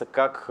воспринимается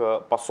как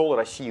посол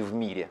России в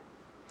мире.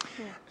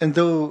 And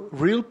though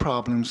real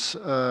problems,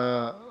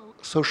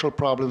 social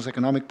problems,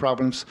 economic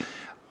problems,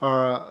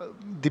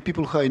 the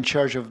people who are in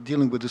charge of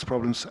dealing with these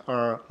problems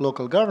are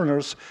local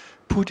governors.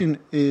 Putin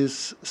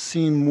is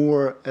seen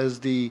more as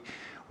the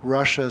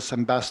Russia's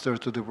ambassador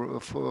to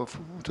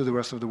the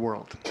rest of the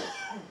world.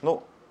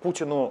 Ну,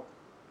 Путину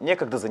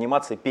некогда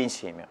заниматься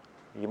пенсиями.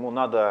 Ему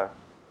надо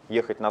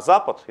ехать на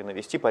Запад и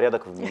навести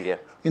порядок в мире.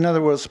 In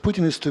other words,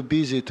 Putin is too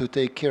busy to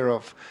take care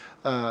of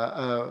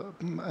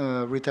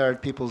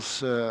retired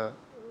people's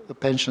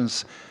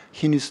pensions.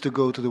 He needs to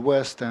go to the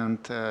West and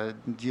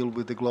deal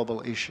with the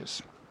global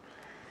issues.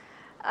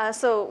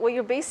 So what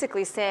you're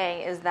basically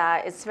saying is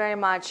that it's very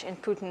much in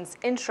Putin's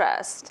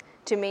interest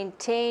to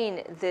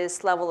maintain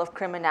this level of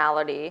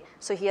criminality,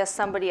 so he has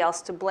somebody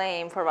else to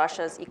blame for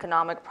Russia's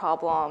economic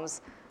problems,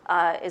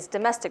 its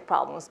domestic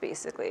problems,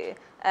 basically.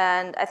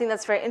 And I think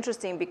that's very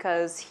interesting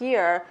because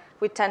here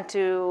we tend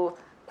to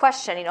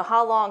question,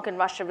 how long can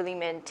Russia really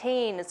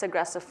maintain its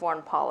aggressive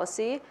foreign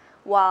policy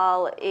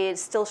while it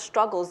still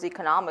struggles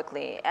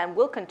economically and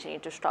will continue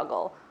to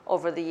struggle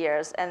over the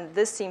years. And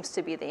this seems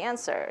to be the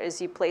answer, is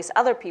you place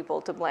other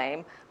people to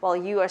blame while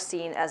you are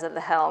seen as at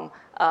the helm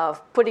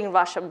of putting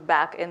Russia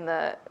back in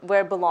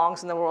where it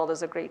belongs in the world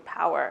as a great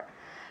power.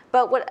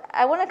 But what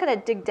I want to kind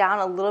of dig down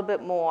a little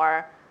bit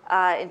more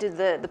into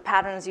the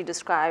patterns you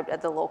described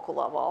at the local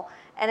level.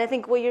 And I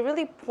think what you're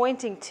really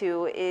pointing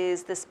to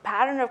is this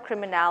pattern of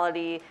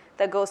criminality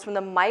that goes from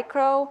the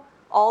micro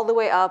all the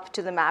way up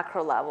to the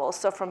macro level.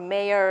 So from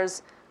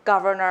mayors,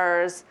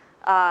 governors,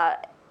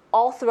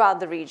 all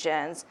throughout the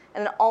regions,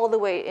 and then all the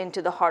way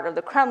into the heart of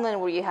the Kremlin,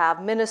 where you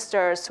have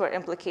ministers who are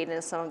implicated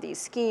in some of these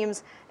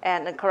schemes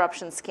and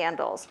corruption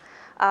scandals.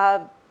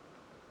 But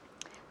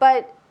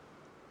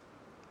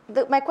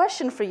my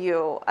question for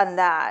you on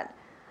that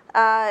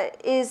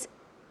is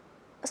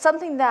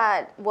something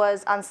that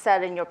was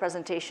unsaid in your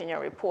presentation, your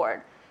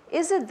report.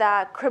 Is it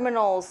that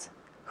criminals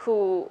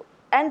who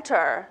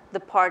enter the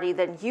party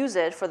then use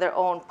it for their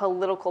own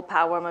political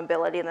power and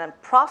mobility and then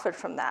profit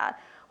from that?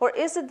 Or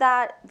is it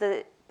that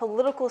the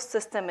political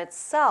system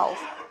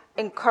itself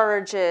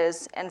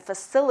encourages and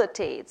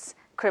facilitates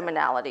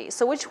criminality?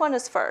 So which one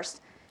is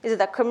first? Is it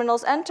that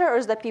criminals enter, or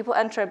is it that people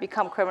enter and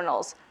become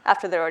criminals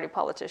after they're already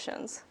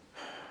politicians?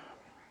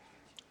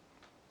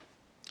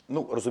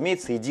 Ну,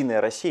 разумеется,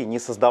 «Единая Россия» не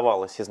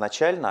создавалась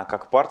изначально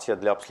как партия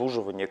для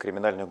обслуживания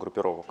криминальных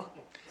группировок.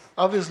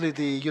 Obviously,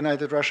 the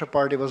United Russia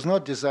Party was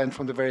not designed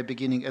from the very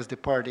beginning as the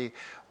party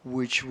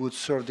which would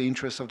serve the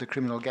interests of the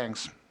criminal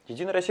gangs.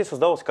 «Единая Россия»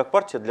 создавалась как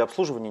партия для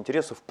обслуживания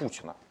интересов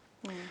Путина.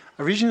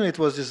 Originally, it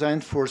was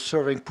designed for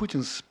serving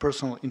Putin's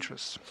personal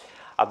interests.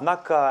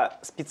 Однако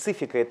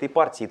специфика этой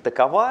партии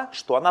такова,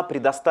 что она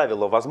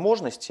предоставила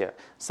возможности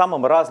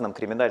самым разным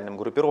криминальным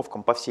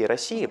группировкам по всей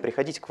России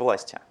приходить к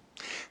власти.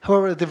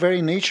 However, the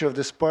very nature of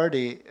this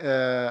party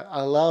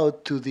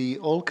allowed to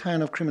all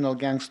kind of criminal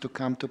gangs to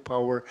come to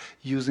power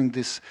using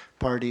these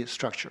party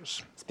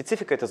structures.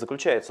 Специфика эта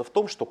заключается в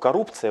том, что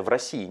коррупция в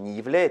России не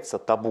является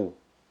табу.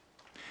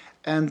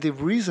 And the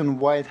reason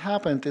why it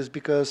happened is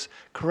because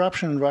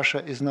corruption in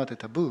Russia is not a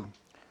taboo.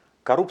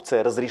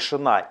 Коррупция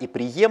разрешена и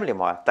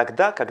приемлема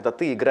тогда, когда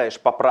ты играешь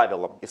по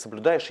правилам и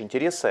соблюдаешь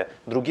интересы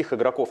других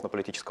игроков на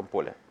политическом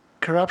поле.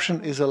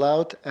 Corruption is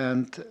allowed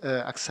and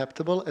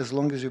acceptable as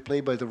long as you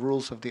play by the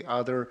rules of the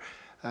other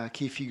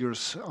key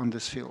figures on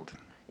this field.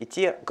 И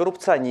те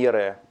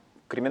коррупционеры,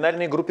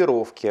 криминальные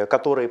группировки,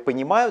 которые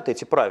понимают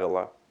эти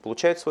правила,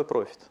 получают свой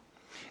профит.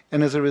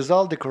 And as a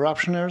result, the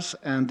corruptioners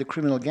and the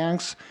criminal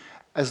gangs,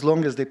 as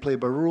long as they play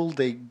by rule,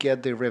 they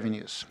get their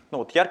revenues. Ну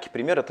вот яркий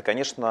пример — это,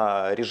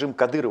 конечно, режим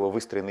Кадырова,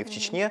 выстроенный в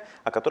Чечне,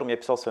 о котором я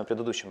писал в своем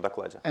предыдущем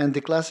докладе. And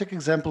the classic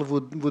example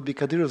would be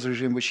Kadyrov's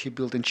regime, which he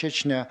built in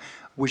Chechnya,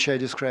 which I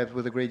described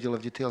with a great deal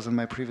of details in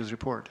my previous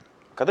report.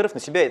 Кадыров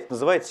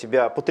называет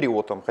себя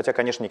патриотом, хотя,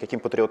 конечно,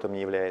 никаким патриотом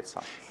не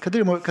является.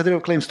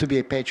 Kadyrov claims to be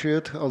a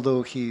patriot,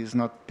 although he is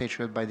not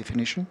patriot by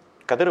definition.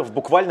 Кадыров в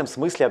буквальном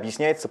смысле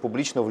объясняется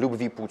публично в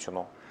любви к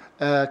Путину.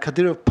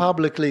 Kadyrov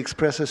publicly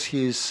expresses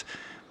his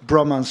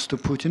bromance to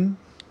Putin.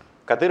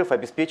 Кадыров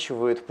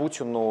обеспечивает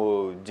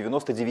Путину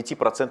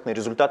 99%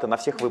 результаты на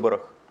всех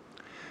выборах.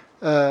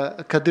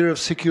 Kadyrov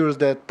secures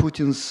that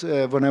Putin's,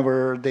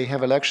 whenever they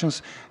have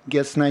elections,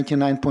 gets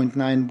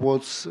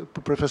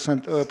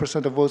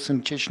 99.9% of votes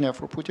in Chechnya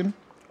for Putin.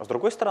 С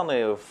другой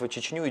стороны, в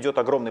Чечню идет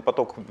огромный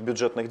поток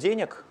бюджетных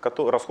денег,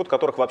 расход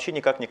которых вообще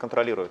никак не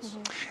контролируется.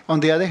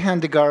 On the other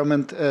hand, the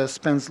government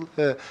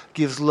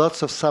gives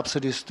lots of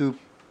subsidies to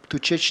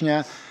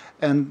Chechnya,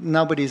 and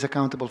nobody is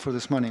accountable for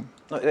this money.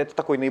 Это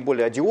такой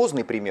наиболее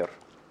одиозный пример.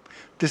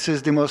 This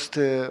is the most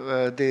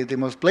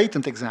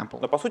blatant example.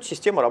 Но по сути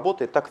система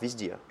работает так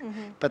везде.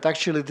 But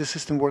actually, the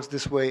system works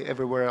this way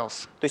everywhere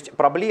else. То есть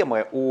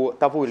проблемы у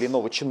того или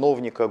иного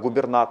чиновника,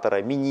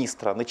 губернатора,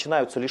 министра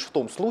начинаются лишь в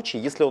том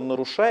случае, если он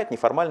нарушает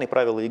неформальные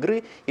правила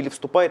игры или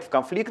вступает в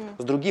конфликт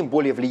с другим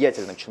более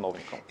влиятельным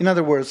чиновником. In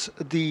other words,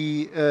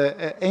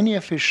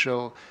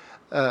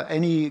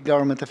 any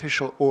government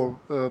official or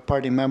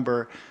party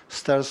member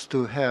starts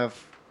to have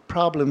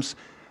problems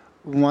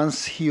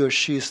once he or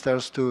she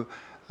starts to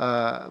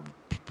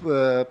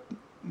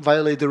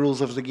violate the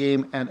rules of the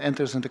game and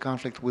enters into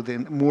conflict with a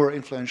more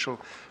influential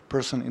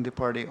person in the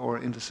party or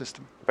in the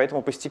system.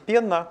 Поэтому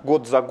постепенно,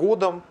 год за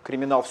годом,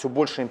 криминал все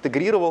больше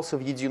интегрировался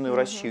в Единую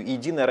Россию, и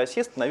Единая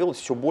Россия становилась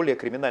все более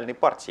криминальной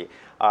партией,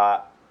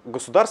 а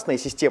государственная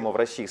система в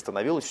России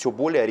становилась все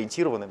более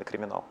ориентированной на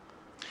криминал.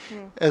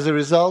 As a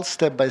result,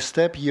 step by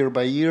step, year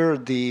by year,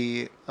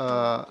 the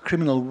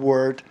criminal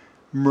world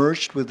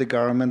merged with the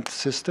government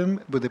system,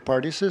 with the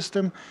party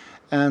system,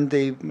 and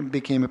they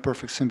became a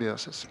perfect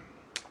symbiosis.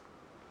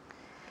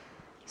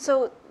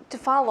 So to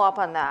follow up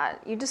on that,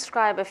 you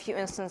describe a few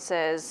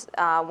instances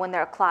when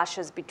there are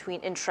clashes between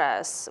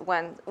interests,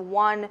 when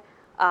one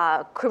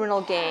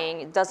criminal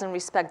gang doesn't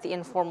respect the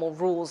informal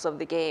rules of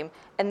the game,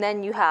 and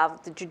then you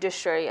have the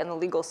judiciary and the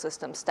legal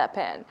system step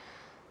in.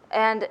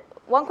 And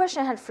one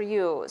question I had for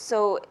you,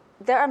 so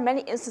there are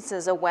many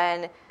instances of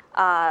when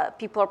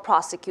people are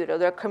prosecuted,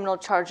 there are criminal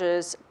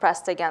charges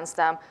pressed against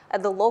them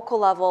at the local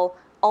level,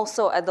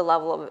 also at the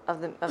level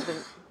of the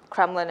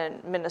Kremlin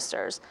and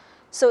ministers.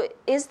 So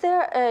is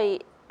there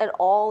at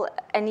all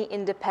any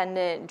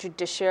independent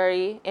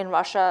judiciary in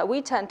Russia?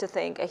 We tend to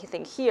think, I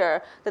think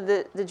here, that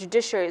the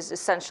judiciary is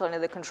essentially under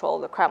the control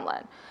of the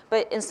Kremlin.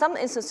 But in some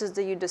instances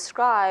that you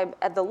describe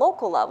at the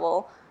local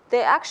level,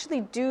 they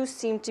actually do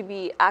seem to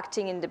be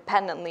acting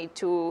independently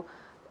to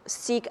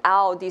seek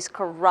out these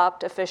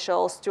corrupt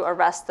officials, to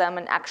arrest them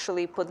and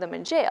actually put them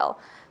in jail.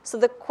 So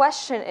the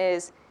question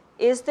is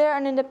there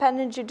an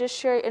independent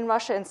judiciary in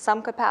Russia in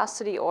some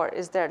capacity, or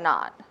is there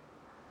not?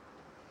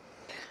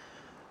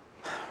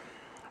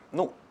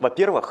 Ну,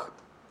 во-первых,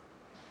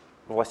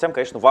 властям,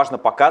 конечно, важно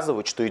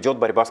показывать, что идет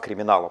борьба с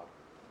криминалом.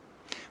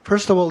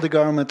 First of all, the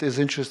government is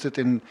interested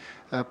in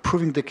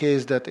proving the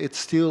case that it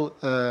still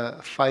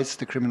fights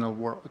the criminal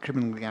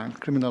gang,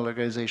 criminal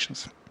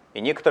organizations. И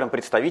некоторым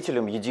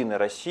представителям Единой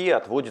России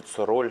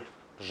отводится роль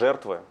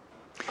жертвы,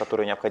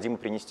 которую необходимо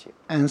принести.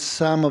 And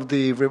some of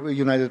the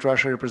United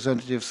Russia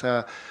representatives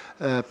are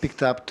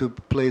picked up to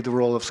play the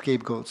role of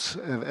scapegoats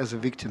as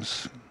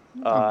victims.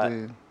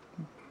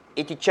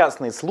 Эти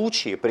частные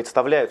случаи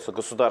представляются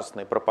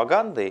государственной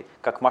пропагандой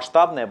как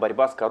масштабная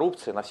борьба с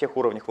коррупцией на всех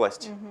уровнях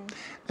власти.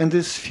 And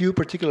these few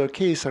particular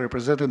cases are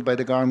represented by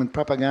the government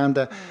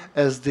propaganda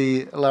as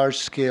the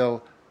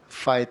large-scale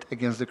fight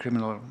against the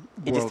criminal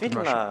И world in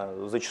Russia.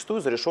 действительно,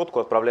 зачастую за решетку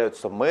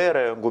отправляются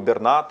мэры,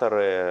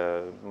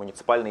 губернаторы,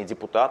 муниципальные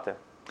депутаты.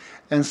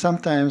 And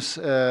sometimes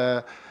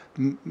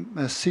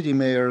city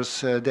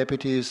mayors,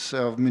 deputies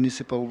of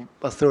municipal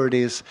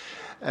authorities,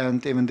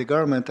 and even the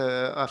government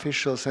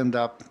officials end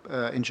up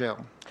in jail.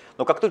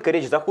 Но как только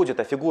речь заходит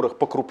о фигурах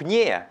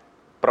покрупнее,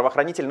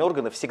 правоохранительные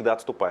органы всегда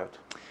отступают.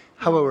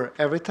 However,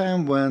 every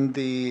time when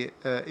the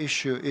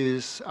issue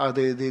are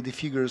the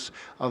figures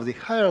of the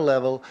higher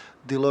level,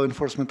 the law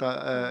enforcement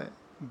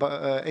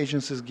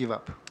agencies give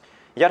up.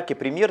 Яркий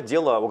пример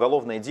 –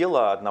 уголовное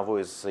дело одного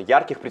из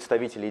ярких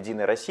представителей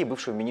Единой России,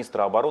 бывшего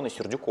министра обороны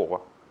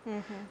Сердюкова.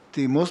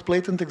 The most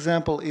blatant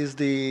example is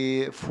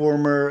the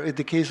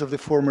case of the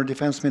former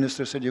defense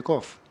minister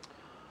Serdyukov.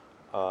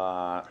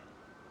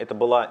 Это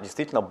была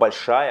действительно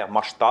большая,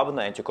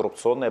 масштабная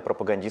антикоррупционная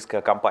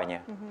пропагандистская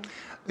кампания.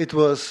 It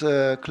was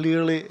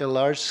clearly a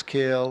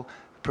large-scale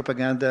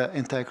propaganda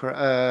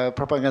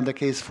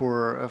case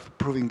for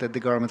proving that the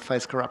government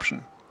fights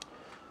corruption.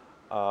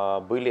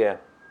 Были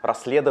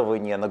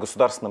расследования на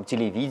государственном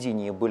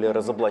телевидении, были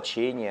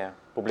разоблачения,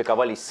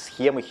 публиковались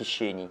схемы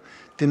хищений.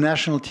 The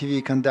national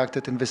TV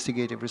conducted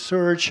investigative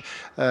research,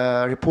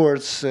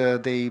 reports.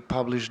 They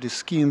published the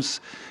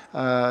schemes,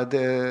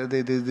 they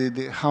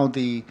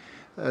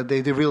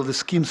revealed the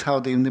schemes how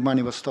the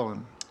money was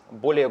stolen.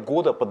 Более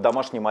года под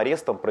домашним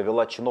арестом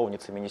провела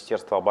чиновница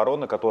Министерства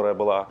обороны, которая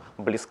была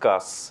близка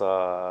с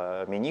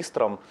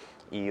министром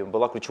и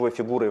была ключевой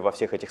фигурой во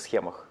всех этих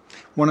схемах.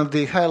 One of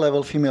the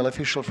high-level female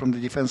officials from the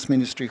defense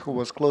ministry who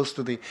was close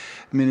to the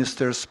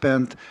minister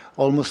spent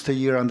almost a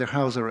year under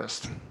house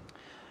arrest.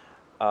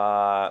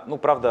 Ну,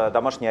 правда,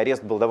 домашний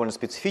арест был довольно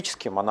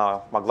специфическим.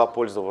 Она могла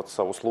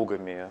пользоваться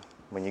услугами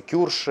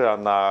маникюрши,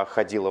 она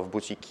ходила в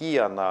бутики,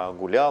 она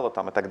гуляла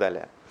там и так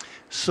далее.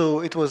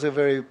 So it was a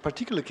very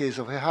particular case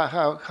of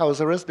house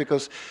arrest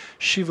because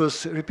she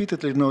was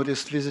repeatedly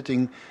noticed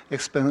visiting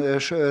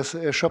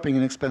shopping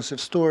in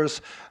expensive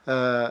stores,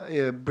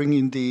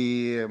 bringing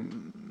the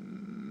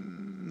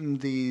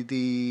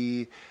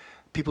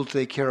people to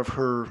take care of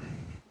her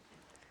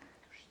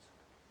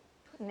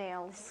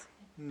Nails.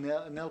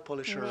 Nail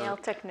polisher. Nail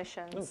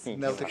technicians.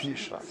 Nail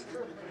technician.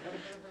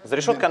 За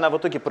решеткой она в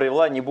итоге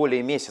провела не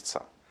более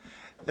месяца.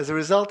 As a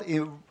result,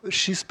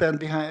 she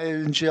spent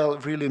in jail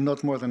really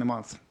not more than a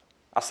month.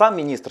 А сам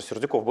министр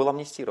Сердюков был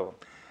амнистирован.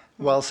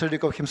 While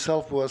Serdyukov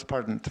himself was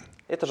pardoned.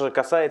 Это же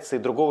касается и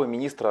другого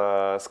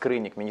министра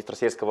Скрынник, министра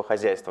сельского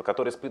хозяйства,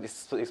 который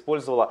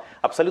использовала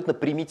абсолютно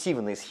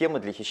примитивные схемы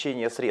для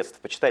хищения средств.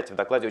 Почитайте, в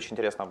докладе очень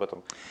интересно об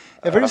этом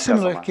A very рассказано.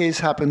 similar case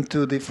happened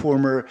to the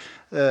former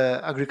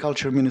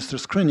agriculture minister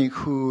Skrynik,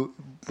 who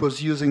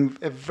was using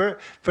a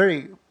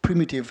very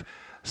primitive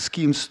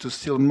schemes to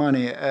steal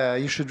money.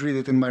 You should read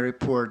it in my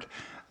report.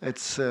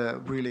 It's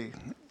really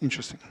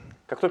interesting.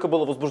 Как только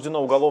было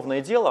возбуждено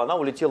уголовное дело, она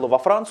улетела во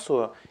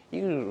Францию и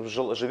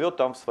живет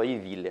там в своей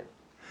вилле.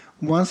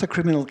 Once a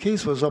criminal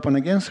case was opened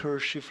against her,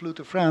 she flew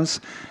to France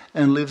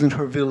and lives in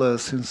her villa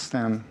since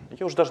then.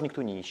 Ее уже даже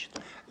никто не ищет.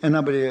 And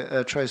nobody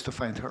tries to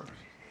find her.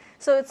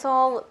 So it's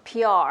all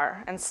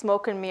PR and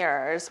smoke and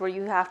mirrors, where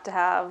you have to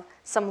have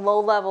some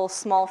low-level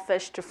small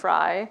fish to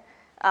fry,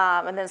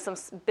 and then some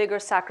bigger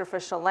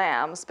sacrificial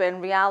lambs. But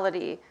in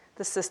reality,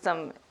 the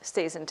system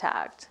stays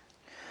intact.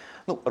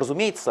 Ну,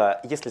 разумеется,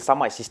 если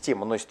сама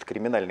система носит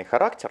криминальный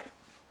характер,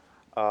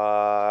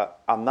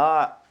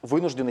 она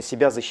вынуждена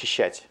себя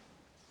защищать.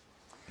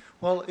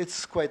 Well,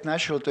 it's quite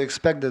natural to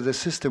expect that the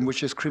system,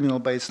 which is criminal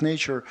by its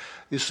nature,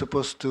 is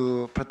supposed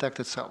to protect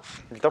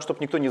itself. Для того,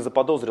 чтобы никто не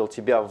заподозрил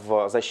тебя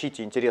в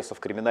защите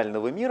интересов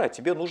криминального мира,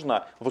 тебе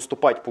нужно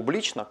выступать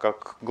публично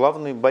как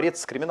главный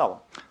борец с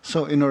криминалом.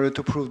 So, in order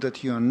to prove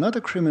that you are not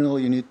a criminal,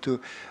 you need to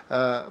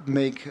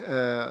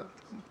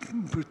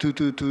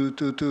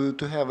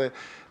have a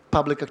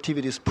public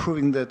activities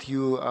proving that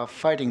you are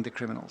fighting the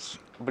criminals.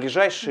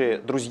 Ближайшие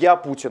друзья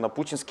Путина,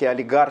 путинские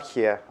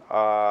олигархи,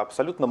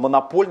 абсолютно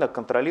монопольно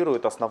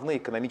контролируют основные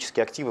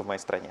экономические активы в моей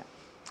стране.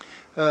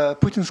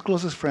 Putin's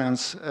closest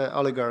friends,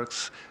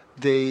 oligarchs,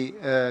 they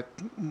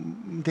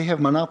have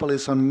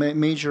monopolies on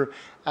major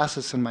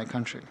assets in my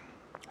country.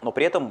 Но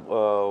при этом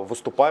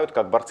выступают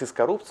как борцы с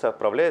коррупцией,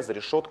 отправляя за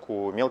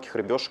решетку мелких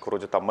рыбешек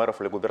вроде там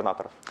мэров или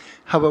губернаторов.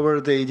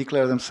 However, they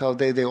declare themselves,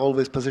 they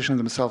always position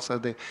themselves as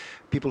the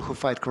people who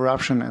fight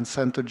corruption and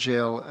send to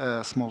jail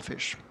small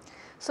fish.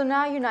 So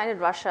now United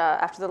Russia,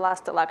 after the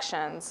last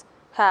elections,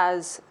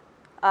 has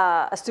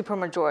a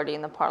supermajority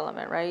in the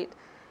parliament, right?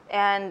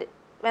 And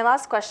my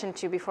last question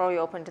to you before we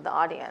open to the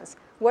audience,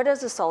 where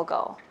does this all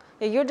go?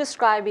 You're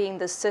describing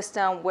the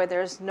system where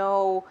there's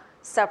no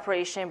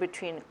separation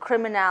between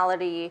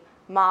criminality,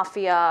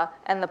 mafia,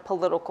 and the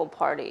political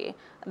party.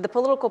 The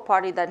political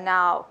party that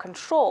now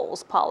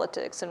controls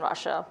politics in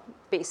Russia,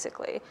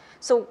 basically.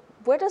 So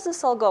where does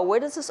this all go? Where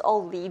does this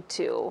all lead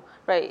to,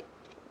 right?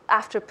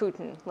 After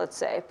Putin, let's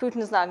say.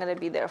 Putin is not going to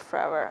be there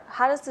forever.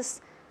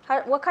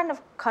 What kind of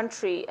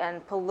country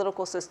and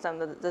political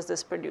system does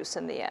this produce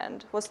in the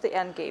end? What's the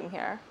end game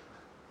here?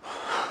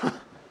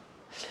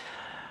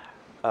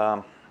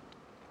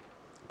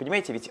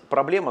 Понимаете, ведь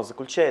проблема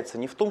заключается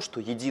не в том, что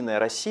Единая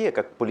Россия,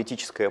 как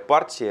политическая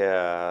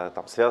партия,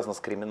 там, связана с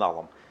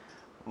криминалом.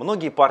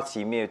 Многие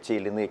партии имеют те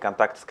или иные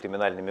контакты с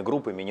криминальными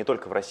группами, не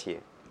только в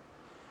России.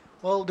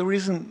 Well, the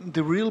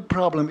real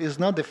problem is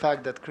not the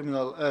fact that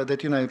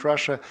that United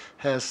Russia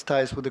has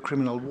ties with the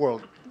criminal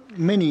world.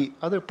 Many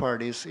other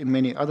parties in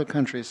many other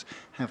countries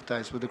have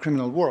ties with the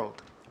criminal world.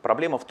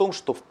 Проблема в том,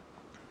 что в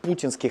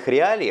путинских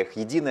реалиях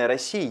Единая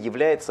Россия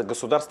является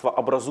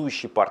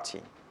государствообразующей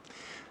партией.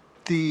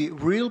 The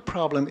real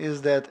problem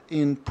is that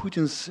in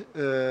Putin's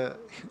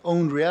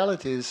own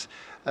realities,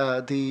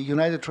 the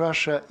United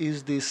Russia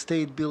is the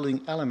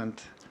state-building element.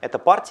 Это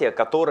партия,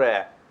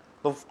 которая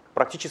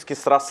практически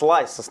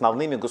срослась с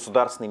основными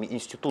государственными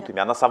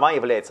институтами. Она сама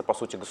является, по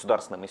сути,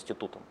 государственным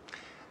институтом.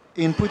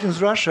 In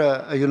Putin's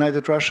Russia,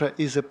 United Russia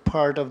is a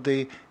part of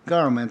the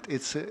government.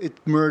 It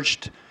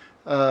merged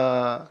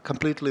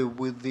completely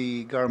with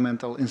the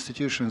governmental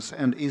institutions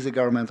and is a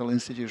governmental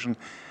institution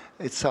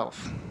itself.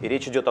 И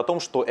речь идет о том,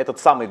 что этот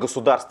самый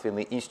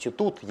государственный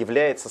институт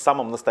является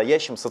самым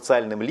настоящим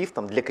социальным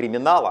лифтом для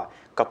криминала,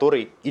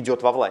 который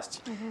идет во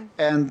власть.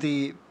 And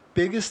the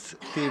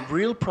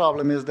real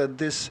problem is that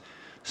this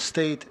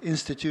state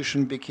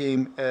institution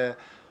became a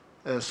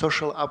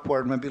social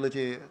upward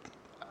mobility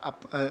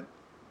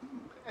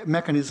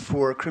mechanism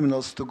for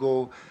criminals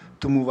to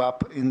move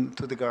up in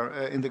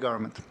the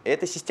government.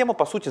 Эта система,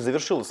 по сути,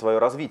 завершила свое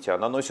развитие.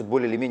 Она носит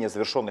более или менее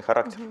завершенный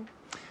характер.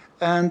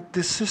 And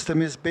this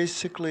system is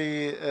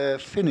basically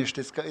finished.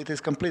 It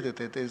is completed.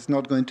 It is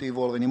not going to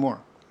evolve anymore.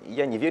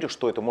 Я не верю,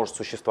 что это может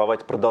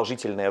существовать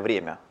продолжительное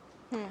время.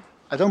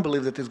 I don't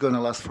believe that it's going to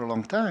last for a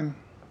long time.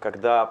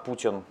 Когда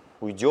Путин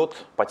уйдет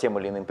по тем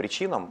или иным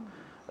причинам,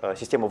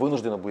 система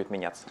вынуждена будет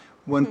меняться.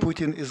 When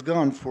Putin is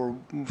gone, for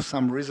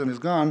some reason is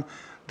gone,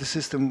 the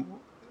system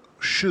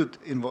should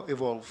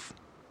evolve.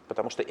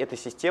 Потому что эта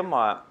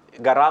система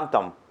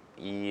гарантом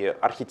и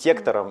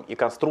архитектором, и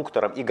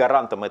конструктором, и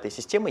гарантом этой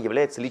системы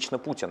является лично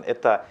Путин.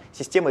 Это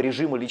система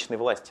режима личной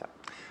власти.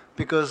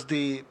 Because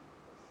the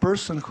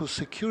person who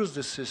secures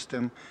the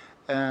system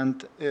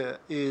and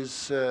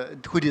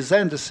who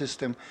designed the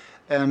system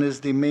and is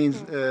the main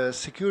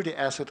security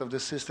asset of the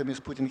system is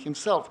Putin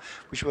himself,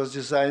 which was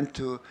designed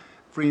to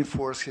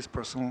reinforce his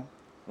personal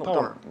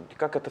power.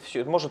 Как это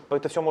все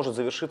может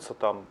завершиться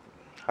там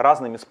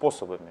разными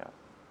способами.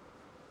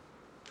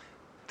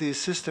 The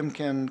system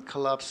can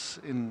collapse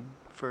in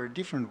very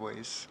different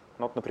ways.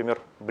 Вот, например,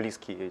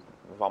 близкий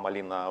вам,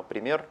 Алина,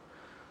 пример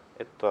 –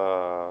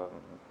 это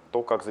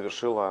то, как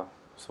завершила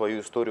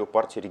свою историю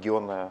партия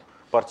регионов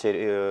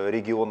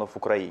в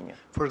Украине.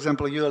 For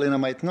example, you, Alina,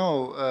 might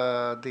know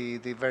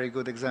the very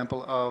good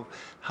example of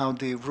how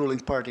the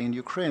ruling party in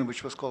Ukraine,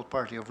 which was called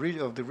Party of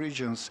the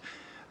Regions,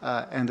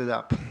 ended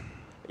up.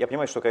 Я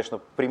понимаю, что, конечно,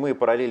 прямые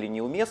параллели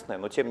неуместны,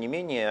 но тем не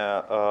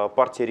менее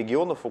партия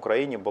регионов в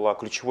Украине была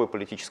ключевой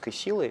политической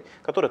силой,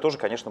 которая тоже,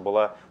 конечно,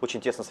 была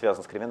очень тесно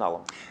связана с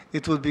криминалом.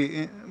 It would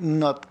be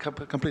not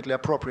completely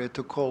appropriate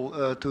to call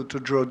to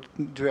draw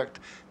direct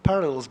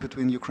parallels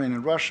between Ukraine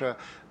and Russia,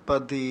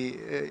 but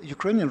the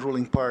Ukrainian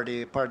ruling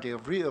party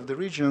of the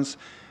regions,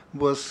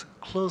 was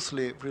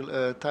closely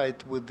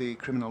tied with the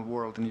criminal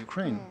world in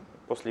Ukraine.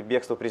 После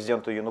бегства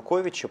президента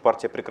Януковича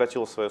партия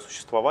прекратила свое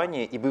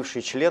существование, и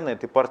бывшие члены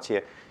этой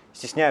партии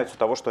стесняются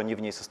того, что они в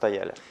ней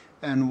состояли.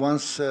 And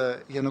once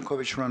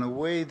Yanukovych ran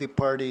away, the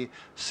party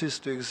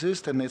ceased to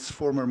exist, and its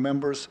former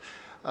members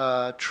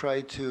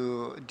try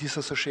to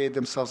disassociate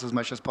themselves as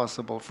much as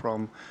possible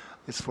from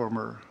its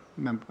former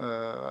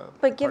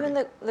But given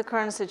the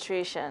current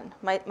situation,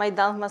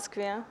 Maidan в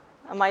Москве,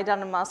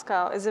 Maidan in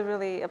Moscow, is it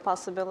really a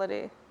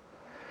possibility?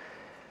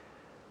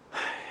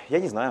 Я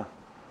не знаю.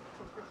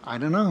 I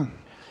don't know.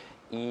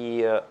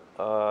 И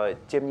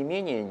тем не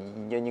менее,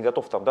 я не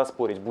готов там, да,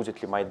 спорить,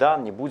 будет ли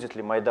Майдан, не будет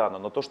ли Майдана,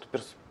 но то, что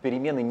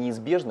перемены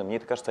неизбежны, мне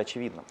это кажется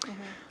очевидным.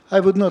 I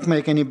would not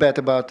make any bet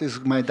about is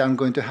Maidan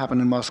going to happen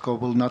in Moscow,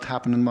 will not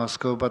happen in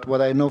Moscow, but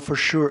what I know for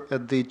sure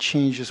that the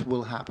changes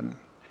will happen.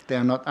 They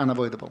are not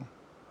unavoidable.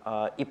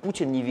 И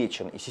Путин не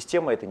вечен, и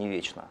система это не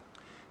вечна.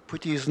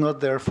 Putin is not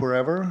there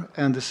forever,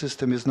 and the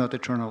system is not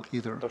eternal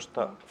either. Потому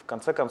что, в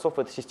конце концов,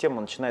 эта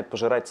система начинает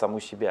пожирать саму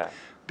себя.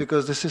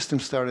 Because the system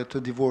started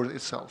to devour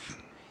itself.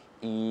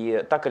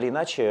 И так или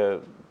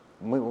иначе,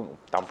 мы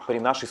там, при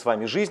нашей с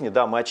вами жизни,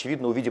 да, мы,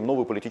 очевидно, увидим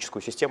новую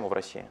политическую систему в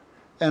России.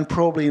 And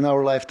probably in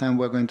our lifetime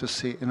we're going to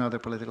see another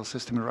political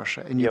system in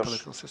Russia, a new Я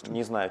political system.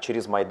 не знаю,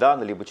 через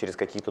Майдан, либо через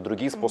какие-то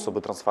другие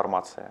способы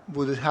трансформации.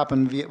 Would it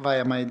happen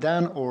via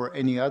Maidan or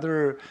any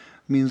other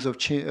means of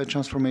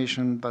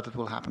transformation, but it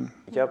will happen.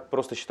 Я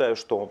просто считаю,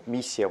 что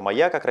миссия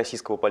моя, как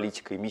российского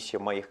политика, и миссия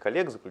моих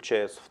коллег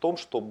заключается в том,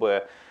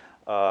 чтобы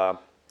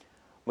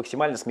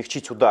максимально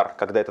смягчить удар,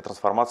 когда эта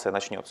трансформация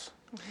начнется.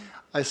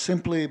 I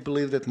simply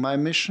believe that my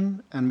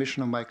mission and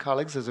mission of my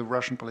colleagues as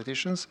Russian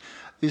politicians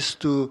is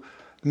to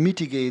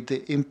mitigate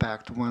the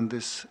impact when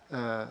it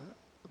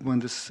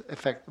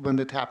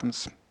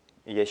happens.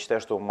 И я считаю,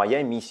 что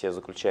моя миссия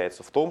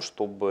заключается в том,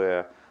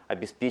 чтобы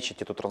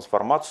обеспечить эту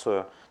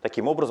трансформацию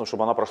таким образом,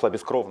 чтобы она прошла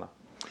бескровно.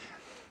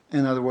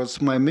 In other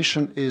words, my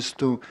mission is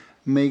to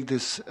make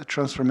this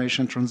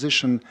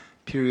transition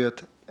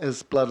period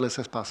as bloodless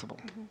as possible.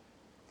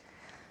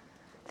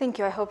 Thank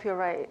you. I hope you're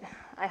right.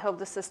 I hope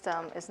the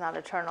system is not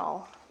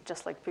eternal,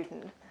 just like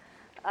Putin.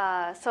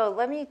 So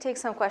let me take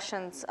some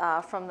questions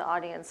from the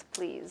audience,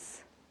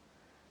 please.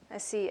 I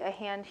see a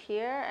hand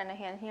here and a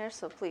hand here,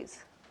 so please.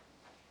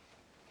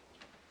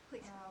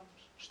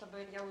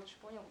 Чтобы я лучше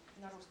понял,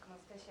 на русском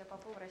Анастасия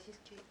Попова,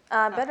 российский...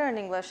 Better in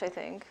English, I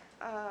think,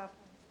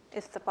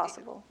 if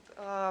possible.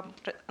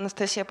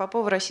 Анастасия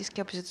Попова,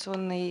 российский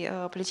оппозиционный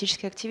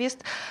политический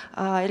активист.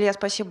 Илья,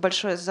 спасибо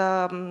большое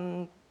за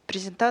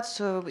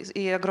презентацию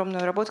и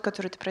огромную работу,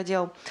 которую ты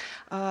проделал.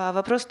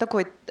 Вопрос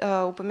такой.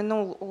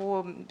 Упомянул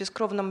о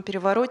бескровном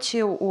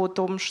перевороте, о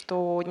том,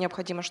 что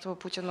необходимо, чтобы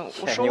Путин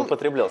ушел. Я не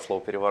употреблял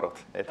слово «переворот».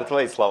 Это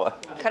твои слова.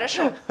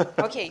 Хорошо.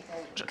 Окей.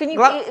 Can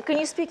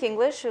you speak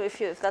English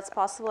if that's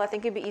possible? I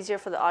think it'd be easier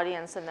for the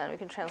audience, and then we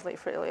can translate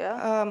for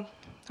Ilya.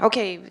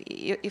 Okay,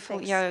 if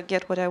you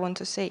get what I want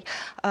to say.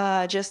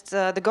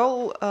 The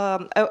goal,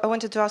 I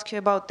wanted to ask you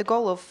about the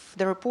goal of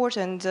the report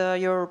and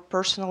your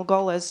personal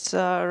goal as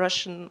a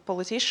Russian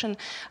politician.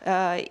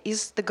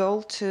 Is the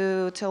goal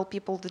to tell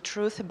people the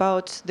truth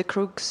about the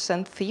crooks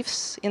and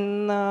thieves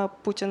in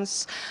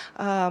Putin's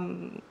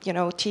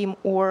team,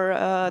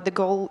 or the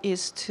goal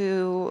is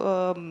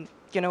to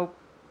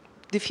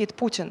defeat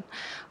Putin?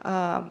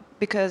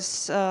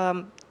 Because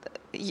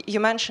you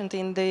mentioned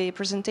in the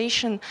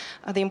presentation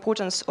the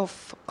importance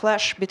of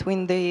clash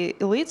between the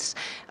elites.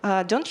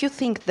 Don't you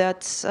think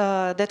that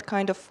that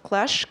kind of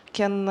clash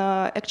can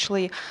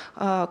actually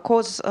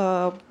cause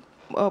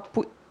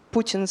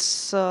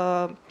Putin's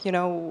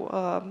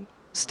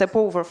step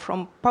over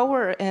from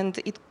power, and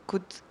it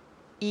could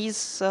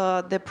ease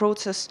the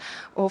process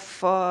of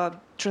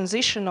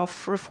transition,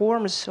 of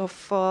reforms,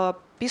 of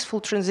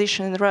peaceful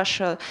transition in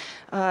Russia?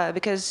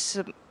 Because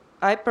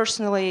I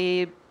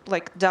personally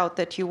doubt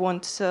that you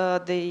want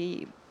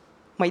the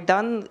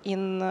Maidan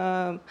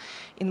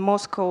in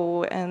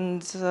Moscow,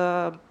 and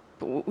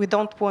we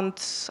don't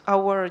want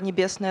our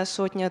Небесная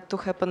Сотня to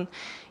happen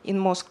in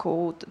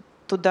Moscow,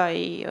 to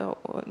die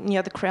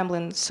near the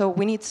Kremlin. So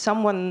we need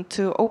someone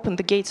to open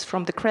the gates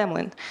from the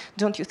Kremlin.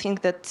 Don't you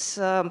think that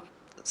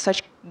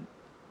such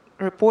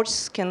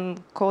reports can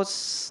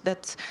cause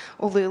that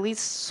all the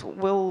elites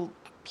will,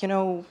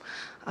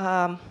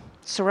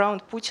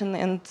 surround Putin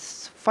and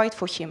fight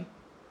for him?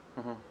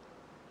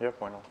 Я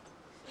понял.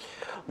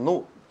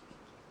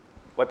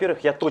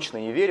 Во-первых, я точно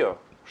не верю,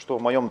 что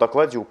в моем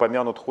докладе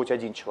упомянут хоть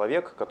один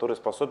человек, который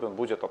способен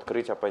будет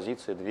открыть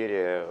оппозиции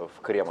двери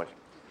в Кремль.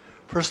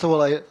 First of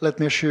all, let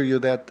me assure you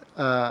that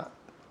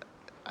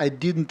I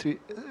didn't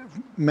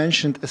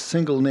mention a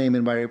single name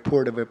in my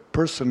report of a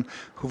person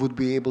who would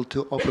be able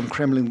to open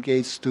Kremlin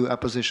gates to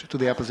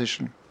the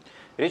opposition.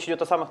 Речь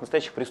идет о самых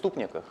настоящих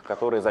преступниках,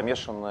 которые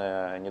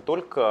замешаны не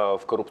только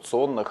в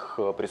коррупционных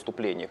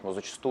преступлениях, но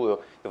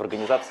зачастую и в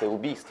организации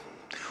убийств.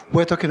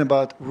 We're talking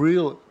about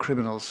real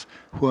criminals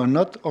who are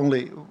not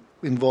only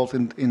involved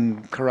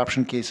in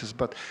corruption cases,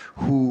 but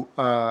who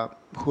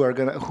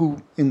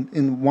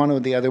in one or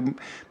the other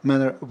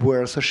manner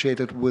were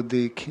associated with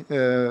the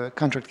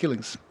contract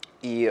killings.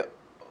 И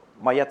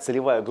моя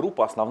целевая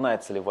группа, основная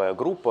целевая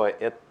группа,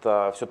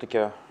 это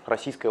все-таки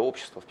российское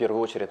общество, в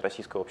первую очередь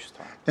российское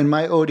общество. And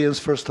my audience,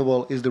 first of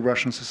all, is the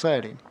Russian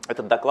society.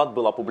 Этот доклад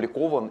был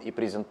опубликован и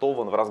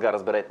презентован в разгар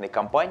избирательной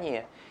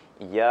кампании.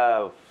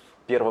 Я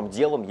первым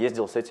делом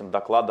ездил с этим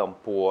докладом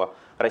по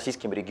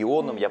российским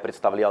регионам, я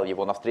представлял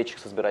его на встречах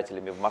с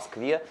избирателями в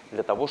Москве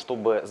для того,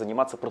 чтобы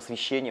заниматься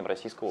просвещением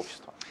российского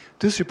общества.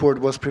 This report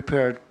was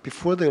prepared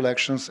before the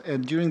elections,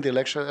 and during the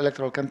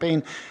electoral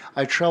campaign,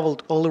 I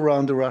traveled all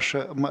around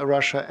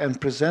Russia and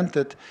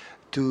presented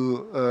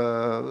to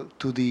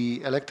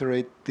the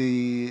electorate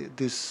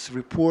this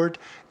report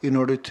in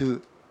order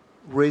to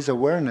raise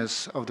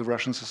awareness of the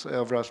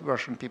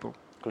Russian people.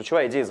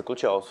 Ключевая идея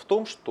заключалась в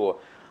том, что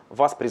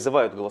вас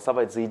призывают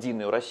голосовать за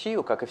Единую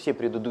Россию, как и все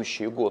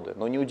предыдущие годы,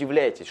 но не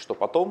удивляйтесь, что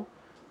потом,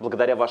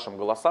 благодаря вашим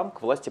голосам,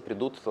 к власти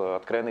придут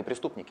откровенные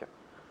преступники.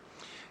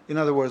 In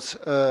other words,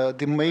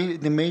 the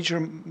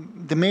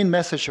main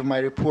message of my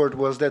report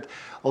was that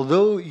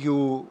although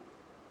you,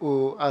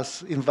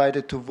 as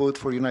invited to vote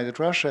for United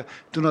Russia,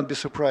 do not be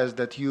surprised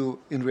that you,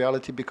 in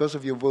reality, because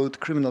of your vote,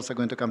 criminals are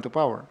going to come to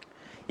power.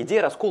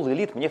 Идея раскола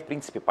элит мне, в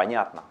принципе,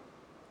 понятна.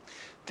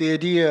 The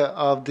idea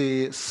of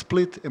the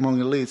split among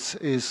elites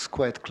is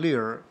quite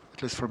clear,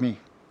 at least for me.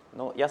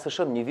 Но я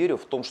совершенно не верю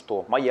в том,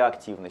 что моя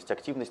активность,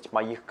 активность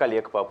моих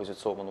коллег по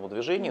оппозиционному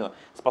движению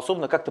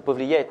способна как-то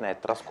повлиять на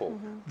этот раскол.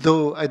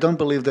 Though I don't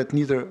believe that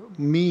neither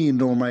me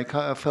nor my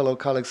fellow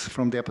colleagues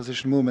from the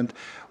opposition movement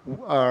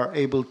are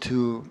able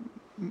to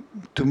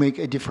make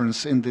a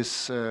difference in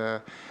this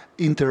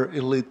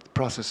inter-elite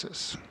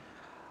processes.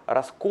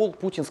 Раскол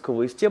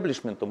путинского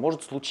истеблишмента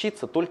может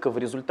случиться только в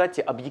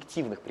результате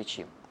объективных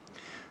причин.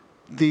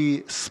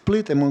 The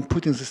split among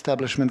Putin's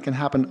establishment can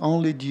happen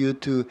only due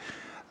to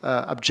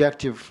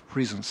objective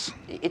reasons.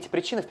 И эти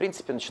причины, в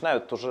принципе,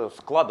 начинают уже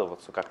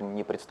складываться, как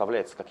мне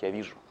представляется, как я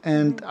вижу.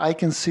 And I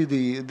can see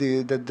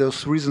that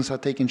those reasons are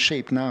taking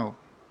shape now.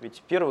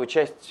 Ведь первую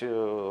часть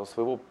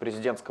своего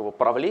президентского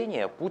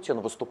правления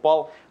Путин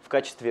выступал в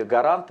качестве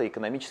гаранта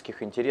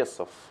экономических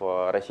интересов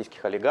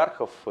российских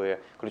олигархов и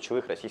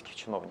ключевых российских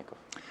чиновников.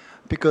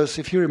 Because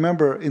if you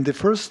remember, in the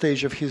first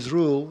stage of his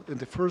rule, in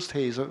the first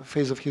phase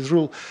of his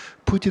rule,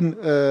 Putin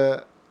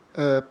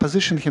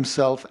positioned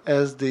himself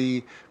as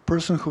the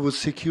person who would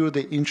secure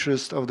the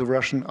interest of the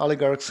Russian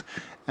oligarchs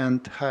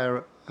and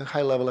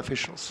high-level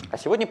officials. А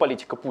сегодня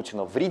политика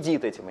Путина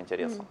вредит этим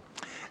интересам.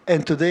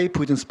 And today,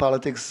 Putin's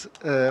policies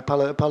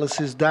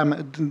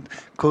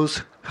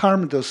cause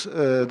harm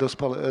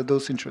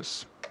those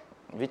interests.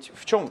 Ведь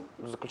в чем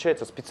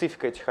заключается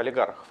специфика этих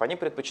олигархов? Они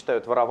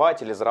предпочитают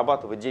воровать или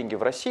зарабатывать деньги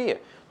в России,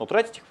 но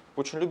тратить их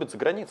очень любят за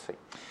границей.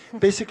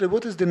 Basically,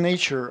 what is the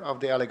nature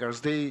of the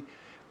oligarchs? They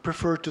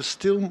prefer to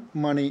steal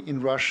money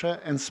in Russia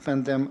and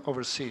spend them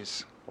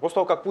overseas. После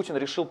того, как Путин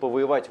решил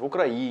повоевать в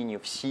Украине,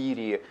 в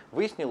Сирии,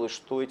 выяснилось,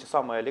 что эти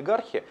самые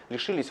олигархи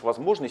лишились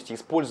возможности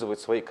использовать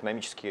свои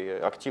экономические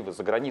активы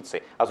за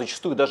границей, а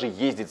зачастую даже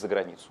ездить за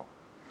границу.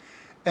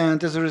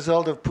 And as a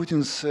result of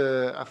Putin's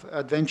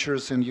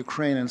adventures in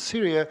Ukraine and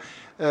Syria,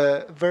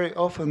 very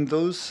often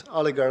those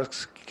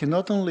oligarchs can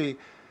not only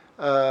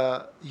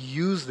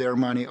use their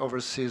money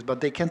overseas, but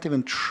they can't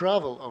even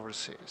travel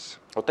overseas.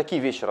 Вот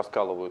такие вещи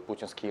раскалывают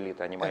путинские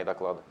элиты, а не мои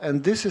доклады.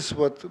 And this is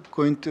what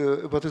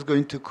is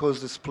going to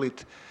cause the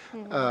split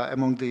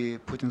among the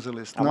Putin's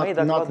elites,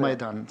 not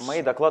Maidan.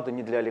 Мои доклады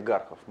не для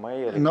олигархов,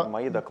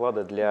 мои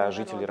доклады для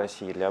жителей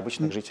России, для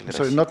обычных жителей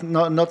России. Sorry,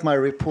 not my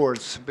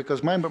reports,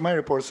 because my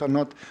reports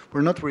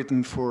were not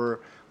written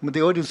for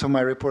the audience of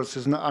my reports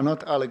are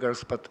not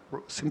oligarchs but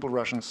simple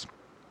Russians.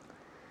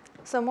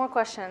 So more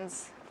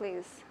questions,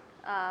 please.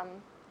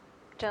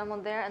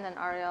 Gentleman there, and then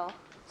Ariel.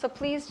 So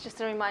please,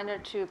 just a reminder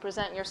to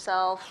present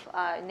yourself,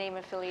 name,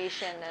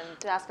 affiliation, and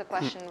to ask a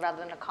question rather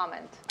than a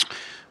comment.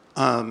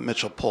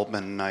 Mitchell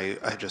Poltman.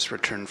 I just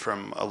returned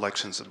from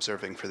elections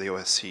observing for the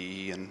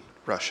OSCE in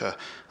Russia,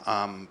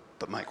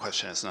 but my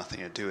question has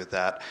nothing to do with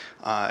that.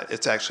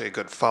 It's actually a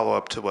good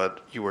follow-up to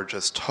what you were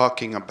just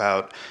talking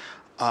about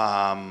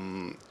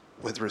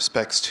with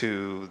respects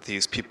to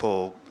these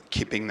people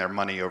keeping their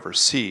money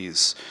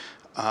overseas.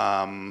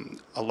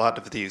 A lot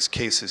of these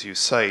cases you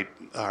cite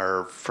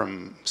are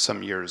from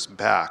some years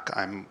back.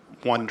 I'm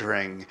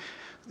wondering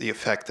the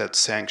effect that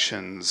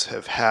sanctions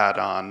have had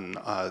on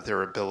the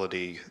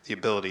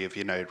ability of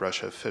United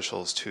Russia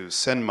officials to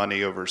send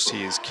money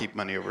overseas, keep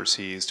money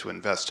overseas, to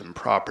invest in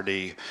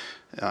property.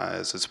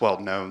 As it's well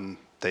known,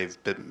 they've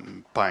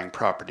been buying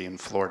property in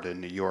Florida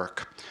and New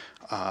York.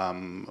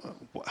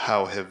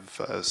 How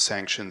have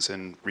sanctions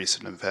in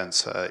recent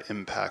events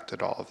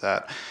impacted all of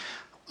that?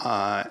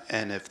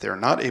 And if they're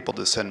not able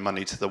to send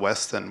money to the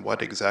West, then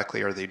what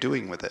exactly are they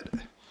doing with it?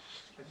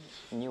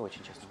 Не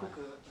очень, честно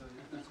говоря.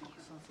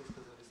 Насколько санкции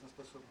сказались на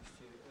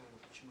способности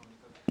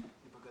чиновников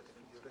и богатых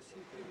людей в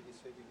России переводить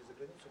свои деньги за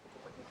границу,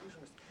 покупать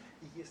недвижимость?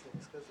 И если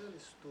они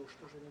сказались, то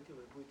что же они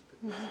делают? Будет теперь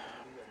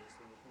влияние,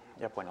 если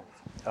они... Я понял.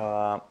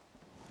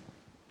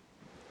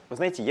 Вы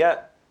знаете,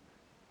 я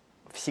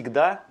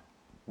всегда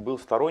был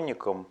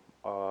сторонником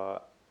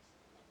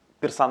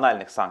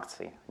персональных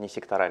санкций, не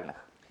секторальных.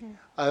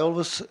 I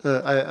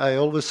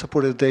always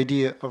supported the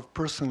idea of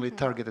personally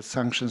targeted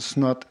sanctions,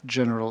 not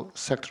general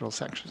sectoral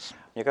sanctions.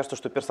 Мне кажется,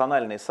 что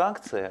персональные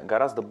санкции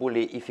гораздо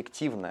более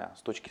эффективны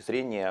с точки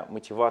зрения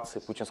мотивации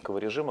путинского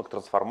режима к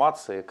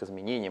трансформации, к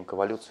изменениям, к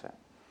эволюции.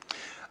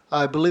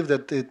 I believe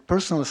that the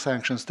personal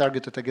sanctions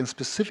targeted against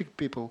specific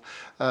people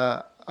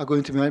are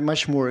going to be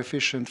much more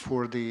efficient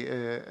for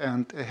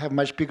and have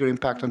much bigger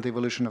impact on the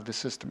evolution of the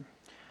system.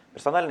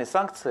 Персональные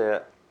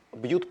санкции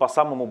бьют по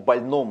самому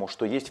больному,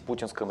 что есть в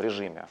путинском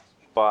режиме,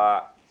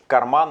 по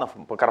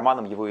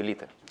карманам его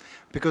элиты.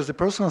 Because the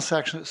personal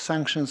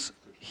sanctions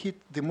hit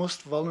the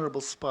most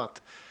vulnerable spot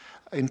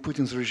in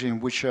Putin's regime,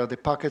 which are the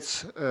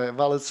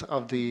wallets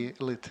of the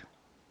elite.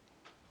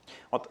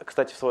 Вот,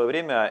 кстати, в свое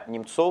время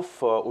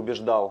Немцов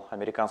убеждал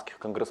американских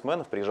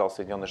конгрессменов, приезжал в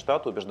Соединенные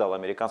Штаты, убеждал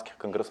американских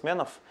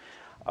конгрессменов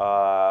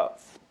в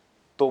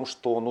том,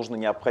 что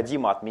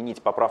необходимо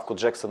отменить поправку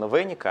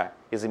Джексона-Веника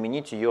и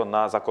заменить ее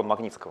на закон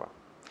Магнитского.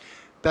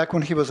 Back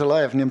when he was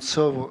alive,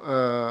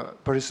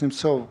 Boris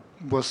Nemtsov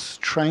was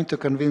trying to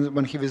convince,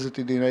 when he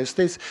visited the United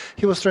States,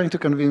 he was trying to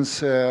convince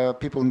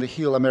people in the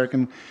Hill,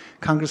 American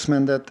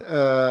congressmen, that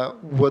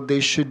what they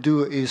should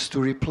do is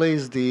to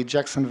replace the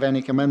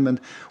Jackson-Vanik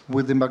amendment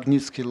with the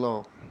Magnitsky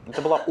law.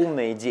 Это была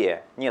умная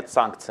идея. Нет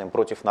санкций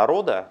против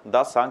народа,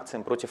 да, санкций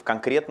против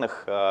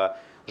конкретных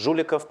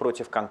жуликов,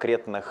 против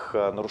конкретных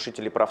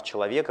нарушителей прав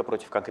человека,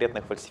 против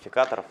конкретных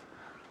фальсификаторов.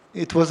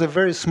 It was a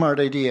very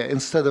smart idea.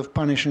 Instead of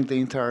punishing the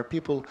entire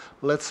people,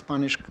 let's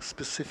punish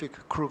specific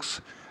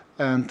crooks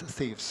and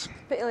thieves.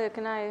 But Ilya,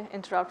 can I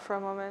interrupt for a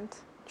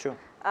moment? Sure.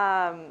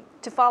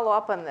 To follow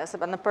up on this,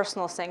 on the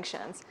personal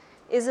sanctions,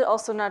 is it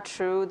also not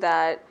true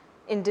that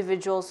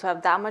individuals who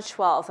have that much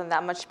wealth and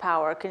that much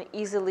power can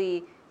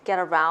easily get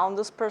around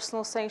those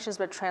personal sanctions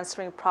by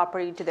transferring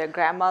property to their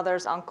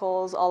grandmothers,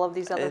 uncles, all of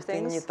these other Это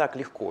things? не так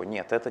легко.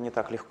 Нет, это не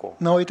так легко.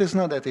 No, it is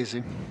not that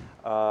easy.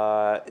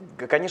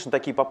 Конечно,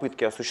 такие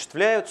попытки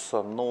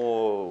осуществляются,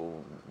 но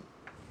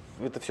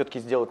это все-таки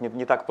сделать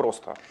не так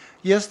просто.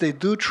 Yes, they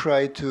do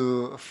try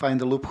to find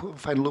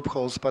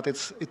loopholes, but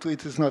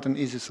it is not an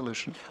easy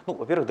solution. Ну,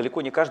 во-первых,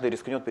 далеко не каждый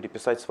рискнет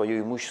переписать свое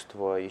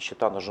имущество и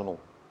счета на жену.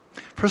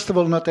 First of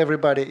all, not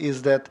everybody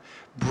is that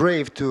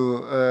brave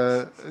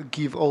to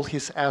give all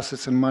his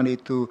assets and money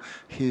to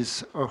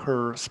his or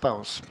her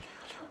spouse.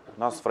 У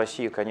нас в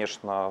России,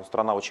 конечно,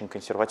 страна очень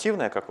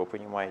консервативная, как вы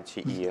понимаете,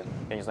 и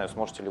я не знаю,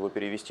 сможете ли вы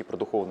перевести про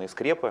духовные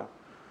скрепы.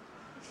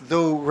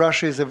 Though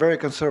Russia is a very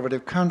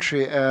conservative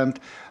country and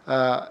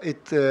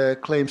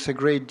it claims a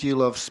great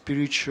deal of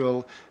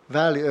spiritual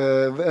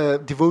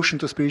devotion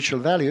to spiritual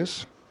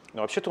values.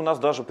 Но вообще-то у нас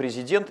даже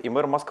президент и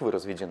мэр Москвы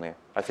разведены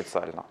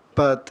официально.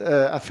 But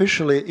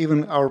officially,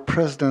 even our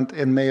president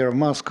and mayor of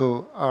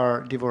Moscow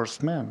are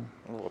divorced men.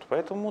 Вот,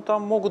 поэтому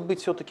там могут быть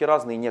все-таки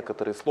разные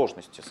некоторые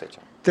сложности с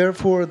этим.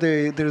 Therefore,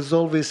 there is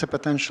always a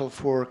potential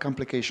for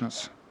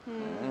complications.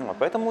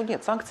 Поэтому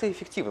нет, санкции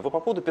эффективны. Вы по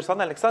поводу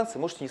персональных санкций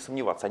можете не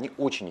сомневаться, они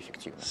очень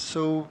эффективны.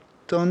 So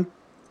don't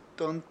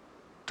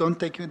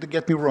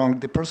get me wrong.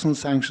 The personal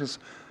sanctions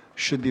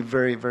should be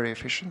very, very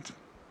efficient.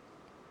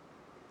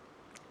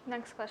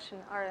 Next question,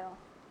 Ariel.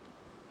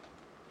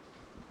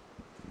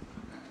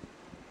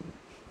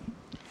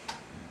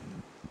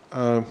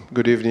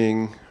 Good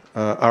evening,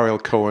 Ariel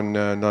Cohen,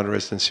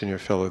 non-resident senior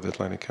fellow at the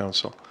Atlantic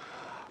Council.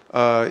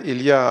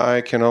 Ilya,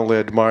 I can only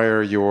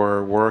admire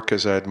your work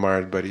as I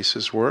admired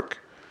Boris's work,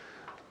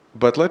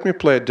 but let me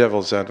play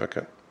devil's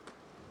advocate.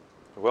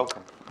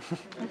 Welcome.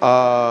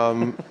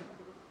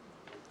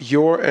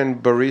 Your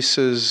and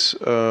Boris's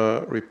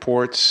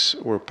reports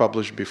were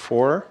published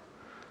before.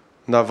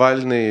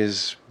 Navalny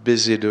is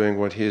busy doing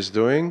what he is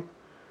doing.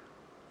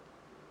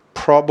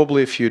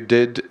 Probably if you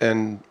did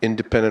an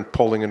independent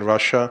polling in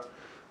Russia,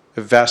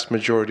 a vast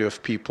majority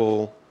of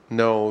people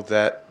know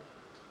that,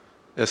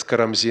 as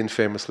Karamzin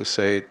famously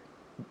said,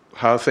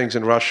 how things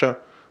in Russia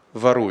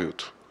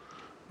воруют.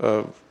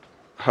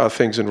 How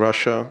things in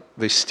Russia,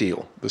 they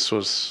steal. This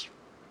was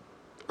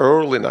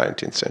early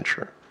 19th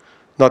century.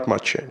 Not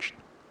much changed.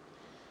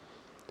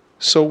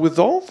 So with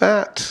all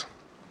that,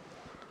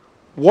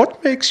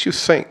 what makes you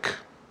think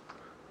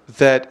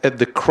that at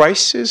the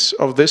crisis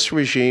of this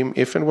regime,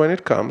 if and when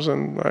it comes,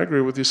 and I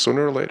agree with you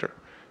sooner or later,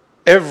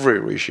 every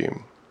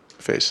regime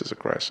faces a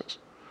crisis,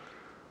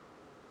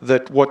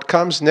 that what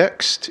comes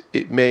next,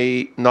 it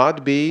may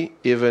not be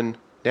even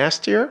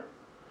nastier,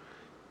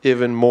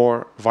 even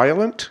more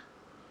violent,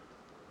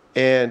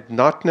 and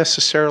not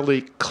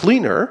necessarily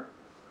cleaner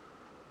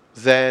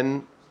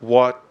than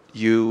what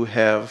you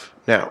have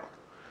now.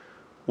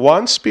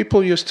 Once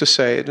people used to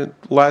say, in the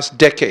last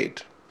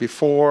decade,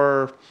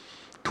 before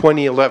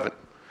 2011,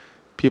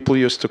 people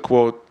used to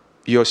quote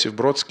Yosif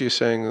Brodsky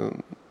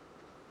saying,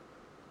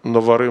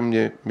 "Но воры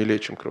мне милее,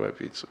 чем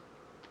кровопийцы."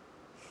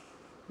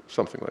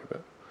 Something like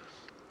that.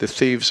 The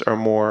thieves are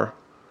more,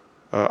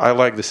 I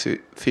like the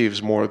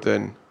thieves more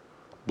than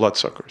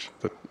bloodsuckers,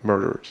 the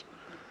murderers.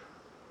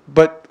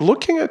 But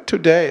looking at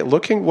today,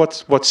 looking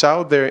what's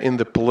out there in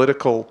the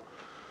political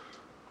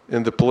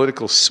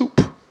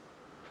soup,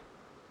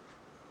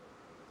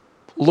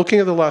 looking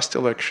at the last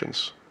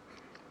elections,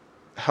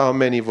 how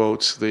many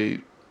votes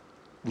the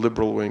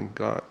liberal wing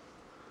got,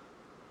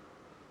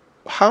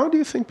 how do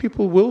you think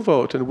people will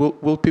vote? And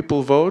will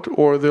people vote,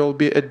 or there'll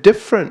be a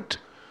different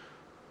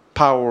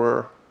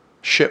power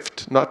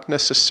shift, not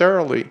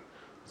necessarily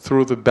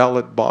through the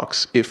ballot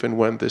box if and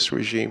when this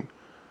regime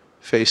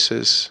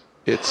faces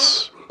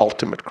its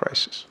ultimate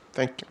crisis?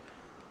 Thank you.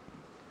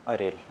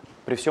 Ариэль,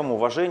 при всем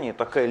уважении,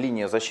 такая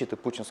линия защиты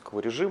путинского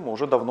режима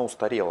уже давно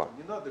устарела.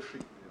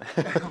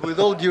 With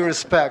all due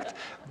respect,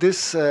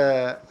 this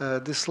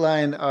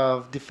line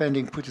of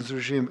defending Putin's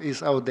regime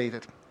is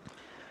outdated.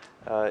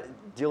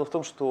 Дело в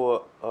том,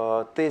 что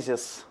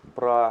тезис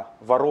про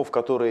воров,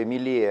 которые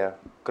милее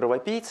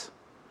кровопийц,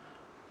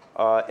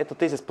 это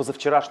тезис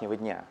позавчерашнего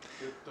дня.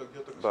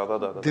 Да.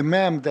 The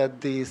meme that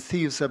the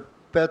thieves are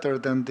better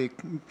than the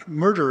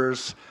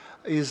murderers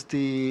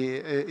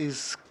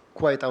is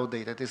quite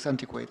outdated, is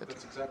antiquated.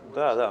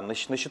 Да, на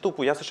счету,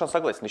 я совершенно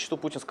согласен, на счету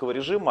путинского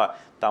режима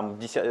там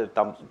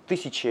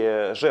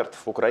тысячи жертв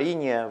в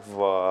Украине,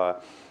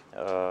 в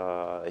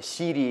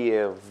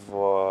Сирии,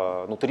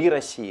 внутри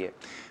России.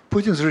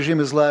 Putin's regime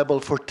is liable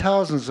for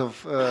thousands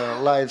of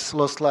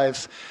lost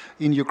lives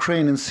in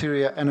Ukraine, in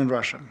Syria, and in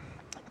Russia.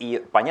 И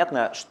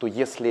понятно, что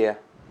если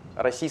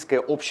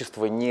российское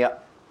общество не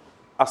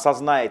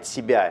осознает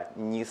себя,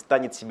 не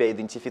станет себя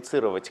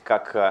идентифицировать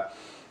как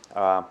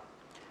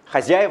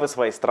хозяева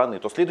своей страны,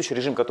 то следующий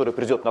режим, который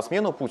придет на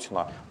смену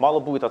Путина, мало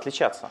будет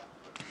отличаться.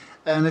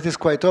 And it is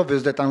quite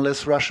obvious that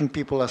unless Russian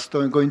people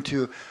are going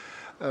to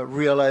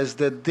realize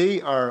that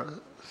they are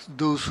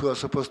those who are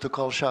supposed to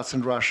call shots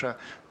in Russia,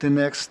 the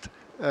next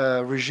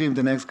regime,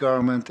 the next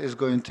government is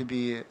going to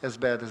be as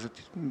bad as it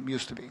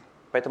used to be.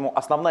 Поэтому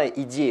основная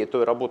идея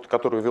той работы,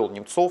 которую вел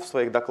Немцов в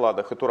своих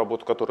докладах, и ту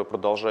работу, которую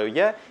продолжаю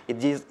я,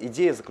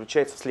 идея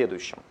заключается в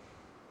следующем.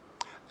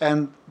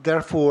 And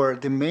therefore,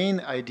 the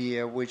main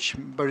idea which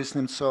Boris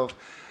Nemtsov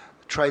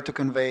tried to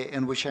convey,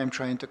 and which I'm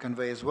trying to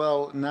convey as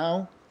well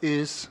now,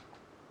 is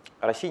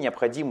России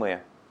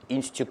необходимы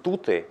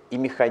институты и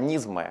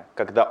механизмы,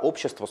 когда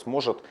общество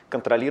сможет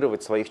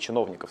контролировать своих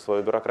чиновников,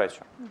 свою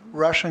бюрократию.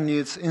 Russia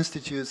needs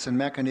institutes and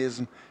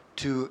mechanisms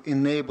to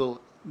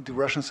enable the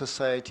Russian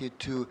society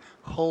to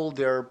hold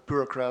their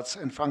bureaucrats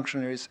and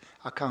functionaries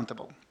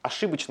accountable.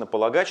 Ошибочно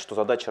полагать, что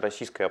задача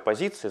российской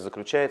оппозиции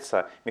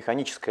заключается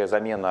механическая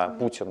замена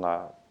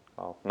Путина,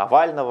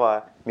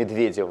 Навального,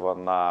 Медведева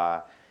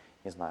на,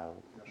 не знаю,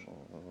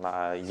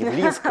 на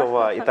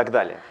Явлинского и так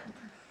далее.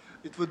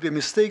 It would be a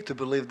mistake to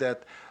believe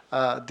that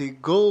the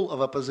goal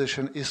of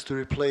opposition is to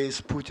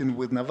replace Putin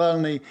with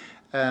Navalny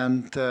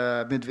and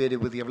Medvedev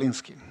with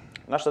Yavlinsky.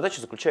 Наша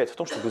задача заключается в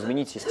том, чтобы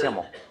изменить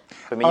систему,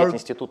 поменять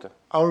институты.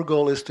 Our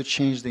goal is to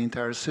change the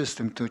entire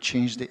system, to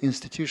change the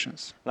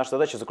institutions. Наша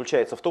задача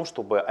заключается в том,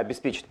 чтобы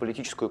обеспечить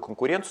политическую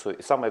конкуренцию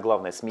и, самое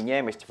главное,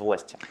 сменяемость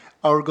власти.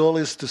 Our goal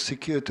is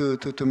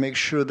to make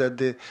sure that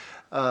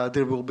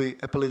there will be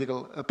a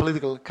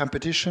political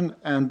competition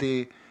and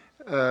the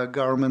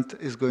government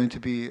is going to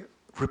be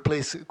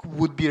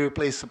would be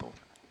replaceable.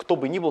 Кто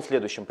бы ни был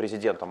следующим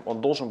президентом,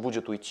 он должен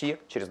будет уйти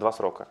через 2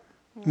 срока.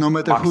 No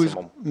matter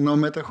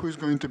who is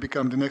going to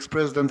become the next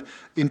president,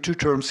 in 2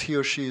 terms he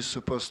or she is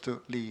supposed to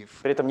leave.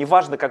 При этом не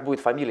важно, как будет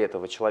фамилия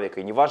этого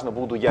человека, и не важно,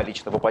 буду я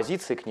лично в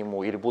оппозиции к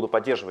нему или буду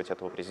поддерживать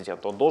этого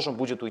президента. Он должен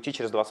будет уйти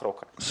через 2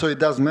 срока. So it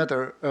doesn't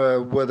matter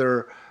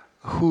whether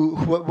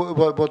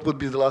what would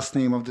be the last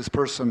name of this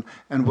person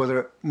and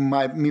whether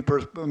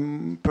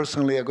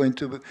personally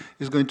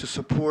is going to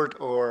support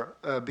or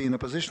be in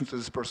opposition to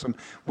this person.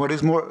 What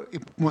is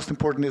most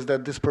important is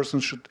that this person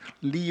should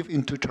leave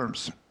in 2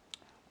 terms.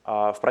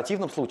 В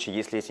противном случае,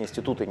 если эти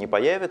институты не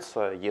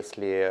появятся,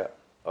 если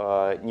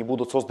не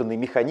будут созданы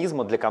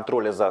механизмы для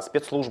контроля за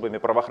спецслужбами,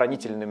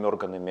 правоохранительными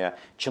органами,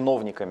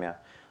 чиновниками,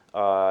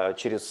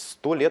 через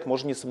 100 лет,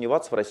 можно не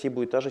сомневаться, в России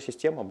будет та же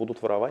система,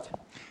 будут воровать.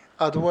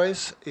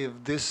 Otherwise, if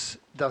this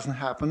doesn't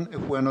happen, if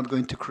we're not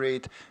going to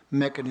create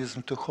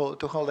mechanism to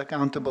hold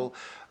accountable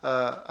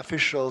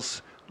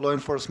officials, law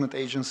enforcement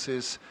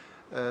agencies,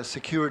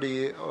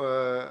 security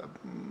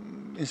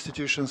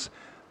institutions,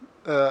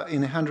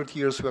 in 100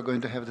 years we are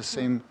going to have the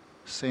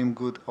same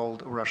good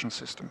old Russian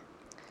system.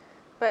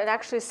 But it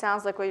actually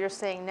sounds like what you're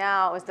saying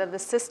now is that the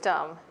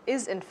system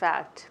is in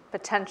fact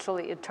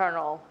potentially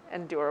eternal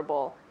and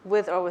durable,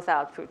 with or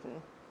without Putin.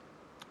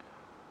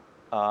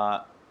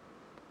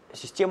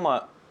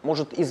 Система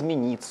может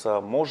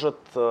измениться, может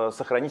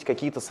сохранить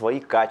какие-то свои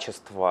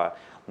качества,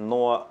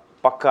 но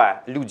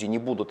пока люди не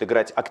будут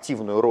играть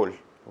активную роль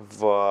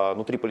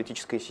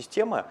внутриполитической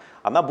системы,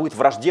 она будет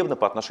враждебна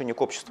по отношению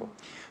к обществу.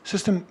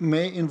 System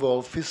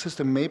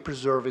may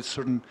preserve its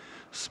certain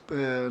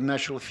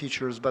natural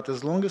features, but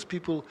as long as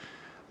people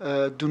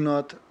do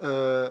not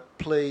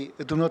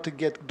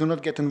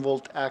get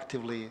involved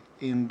actively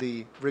in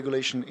the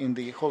regulation, in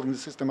the holding the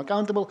system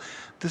accountable,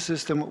 the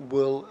system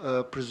will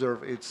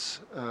preserve its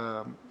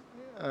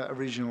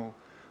original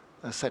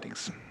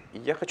settings.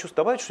 Я хочу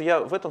добавить, что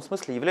я в этом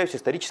смысле являюсь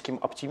историческим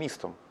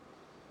оптимистом.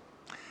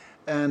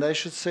 And I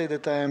should say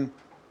that I am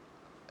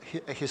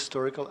a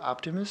historical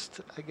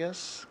optimist, I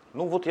guess.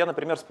 Ну вот я,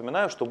 например,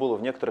 вспоминаю, что было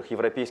в некоторых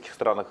европейских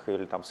странах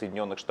или там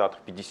Соединенных Штатах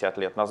 50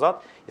 лет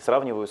назад и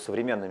сравниваю с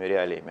современными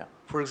реалиями.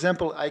 For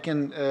example, I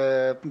can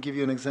give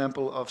you an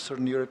example of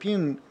certain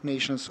European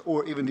nations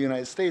or even the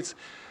United States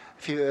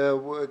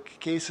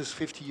cases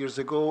 50 years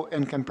ago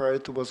and compare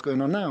it to what's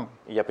going on now.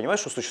 Я понимаю,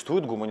 что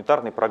существует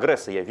гуманитарный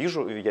прогресс, и я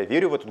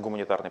верю в этот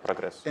гуманитарный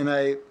прогресс. And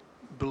I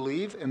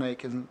believe and I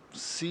can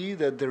see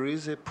that there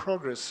is a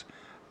progress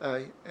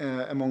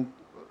among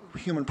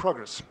human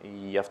progress. И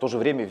я в то же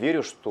время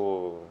верю,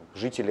 что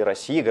жители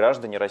России,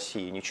 граждане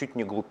России, ничуть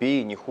не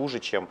глупее, не хуже,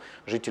 чем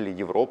жители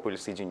Европы или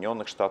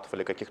Соединенных Штатов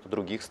или каких-то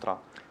других стран.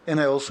 And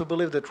I also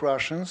believe that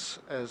Russians,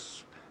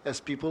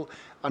 as people,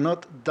 are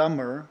not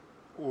dumber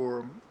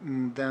or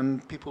than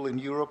people in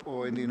Europe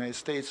or in the United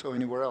States or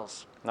anywhere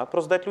else. Надо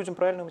просто дать людям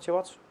правильную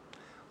мотивацию.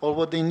 All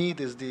what they need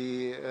is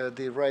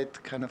the right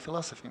kind of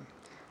philosophy.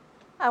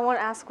 I want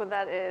to ask what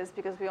that is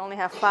because we only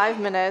have 4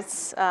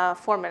 minutes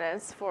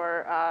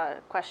for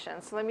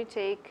questions. So let me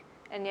take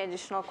any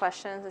additional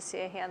questions. I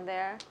see a hand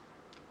there.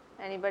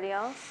 Anybody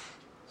else?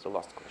 So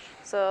last question.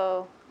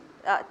 So,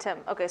 Tim.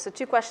 Okay, so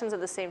 2 questions at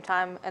the same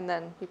time, and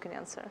then you can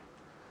answer.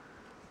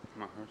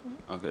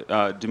 Okay,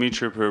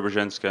 Dmitry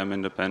Preobrazhensky, I'm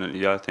independent.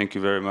 Yeah, thank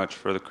you very much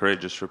for the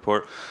courageous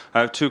report. I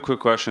have 2 quick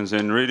questions.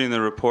 In reading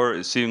the report,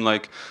 it seemed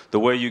like the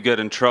way you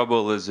get in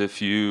trouble is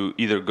if you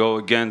either go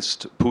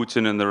against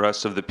Putin and the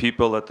rest of the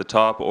people at the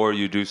top, or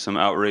you do some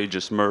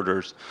outrageous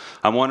murders.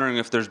 I'm wondering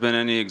if there's been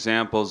any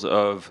examples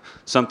of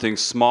something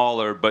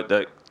smaller, but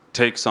that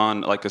takes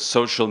on like a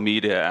social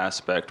media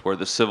aspect where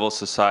the civil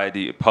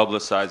society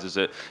publicizes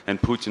it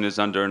and Putin is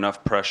under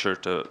enough pressure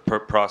to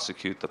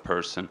prosecute the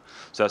person.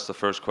 So that's the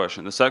first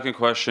question. The second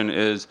question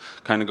is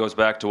kind of goes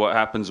back to what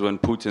happens when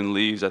Putin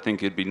leaves. I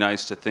think it'd be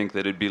nice to think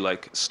that it'd be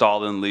like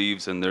Stalin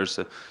leaves and there's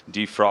a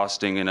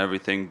defrosting and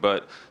everything.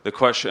 But the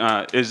question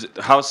is,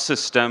 how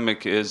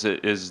systemic is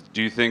it?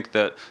 Do you think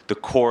that the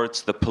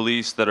courts, the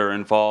police that are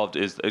involved,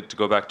 is to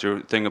go back to your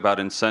thing about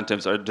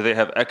incentives, do they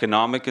have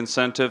economic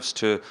incentives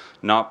to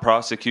not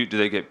prosecute? Do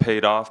they get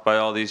paid off by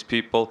all these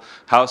people?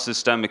 How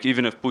systemic,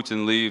 even if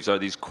Putin leaves, are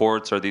these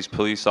courts, are these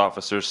police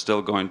officers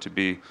still going to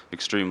be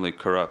extremely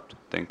corrupt?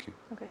 Thank you.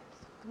 Okay.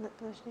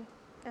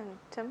 And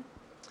Tim?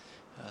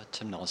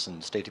 Tim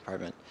Nelson, State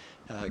Department.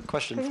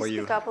 Question Can for you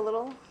you. speak up a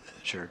little?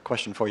 Sure.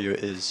 Question for you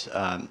is,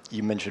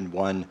 you mentioned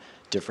one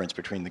difference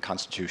between the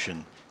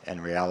Constitution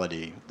and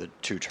reality, the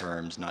 2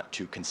 terms, not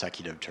 2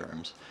 consecutive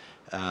terms.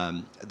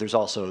 There's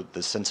also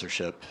the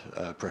censorship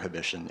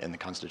prohibition in the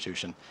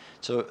Constitution.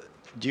 So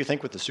do you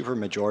think with the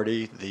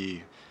supermajority,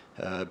 the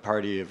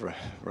party of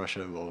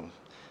Russia will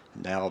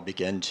now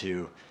begin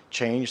to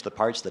change the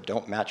parts that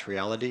don't match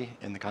reality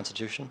in the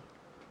Constitution?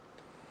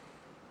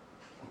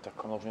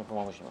 Так, нужно мне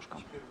помочь немножко.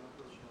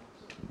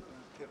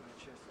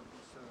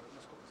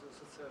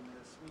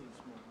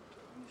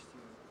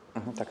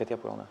 Так, это я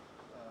понял, да.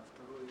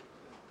 Второй –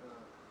 это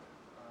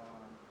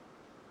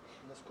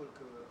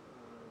насколько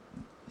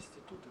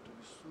институты, то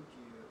есть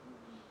судьи,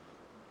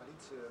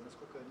 полиция,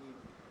 насколько они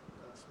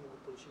смогут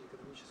получить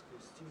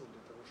экономический стимул для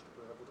того,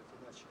 чтобы работать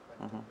иначе,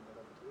 а не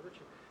работать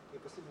иначе. И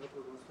последний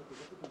вопрос был настолько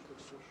запутан, что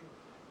совершенно...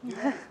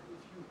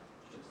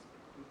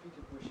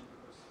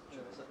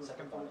 The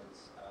second one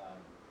is,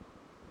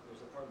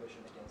 there's a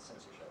prohibition against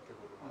censorship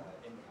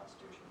in the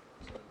Constitution.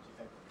 So do you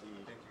think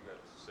I think you got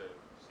to say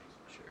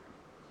Sure.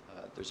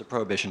 There's a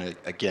prohibition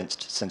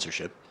against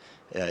censorship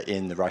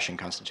in the Russian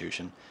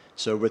Constitution.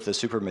 So with the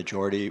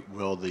supermajority,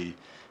 will the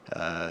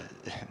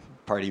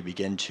party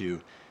begin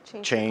to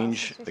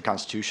change the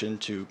Constitution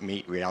to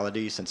meet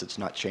reality, since it's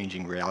not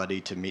changing reality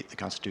to meet the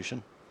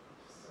Constitution?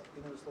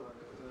 Иными словами,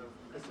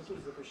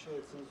 Конституция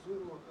запрещает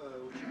цензуру,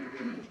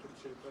 учитывая то,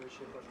 что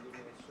правящая партия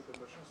имеет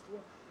супербольшинство,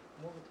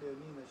 могут ли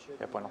они начать...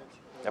 Я понял.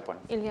 Я понял.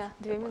 Илья,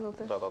 2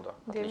 минуты. Да. 2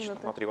 Отлично.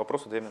 минуты. На 3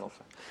 вопроса 2 минуты.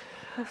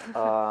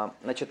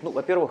 Значит,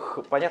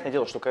 во-первых, понятное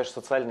дело, что, конечно,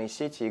 социальные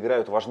сети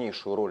играют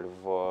важнейшую роль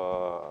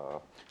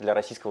для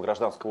российского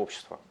гражданского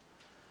общества.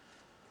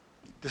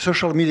 The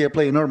social media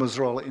play enormous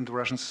role in the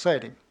Russian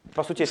society.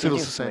 По сути, это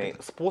единственный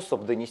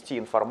способ донести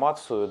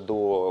информацию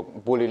до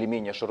более или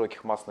менее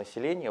широких масс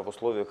населения в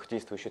условиях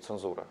действующей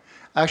цензуры.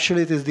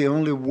 Actually, it is the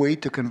only way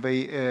to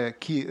convey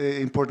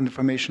key important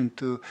information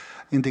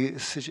in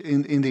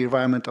the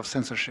environment of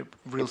censorship,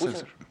 real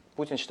censorship.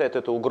 Путин считает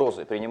это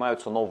угрозой.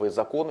 Принимаются новые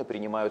законы,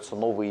 принимаются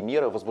новые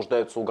меры,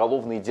 возбуждаются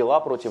уголовные дела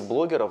против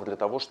блогеров для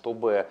того,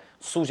 чтобы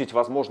сузить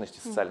возможности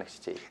социальных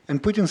сетей.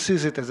 And Putin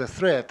sees it as a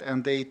threat,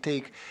 and they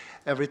take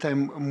every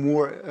time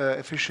more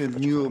efficient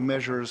new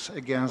measures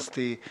against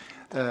the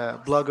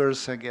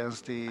bloggers,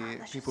 against the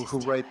people who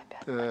write,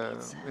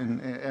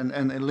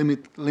 and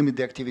limit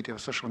the activity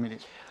of social media.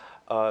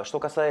 Что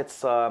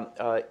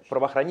касается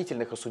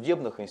правоохранительных и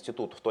судебных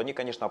институтов, то они,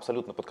 конечно,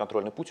 абсолютно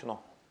подконтрольны Путину.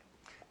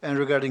 And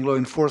regarding law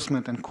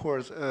enforcement and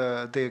courts,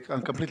 they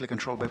are completely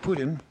controlled by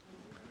Putin.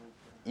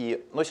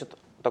 И носят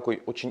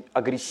такой очень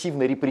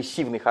агрессивный,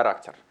 репрессивный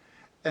характер.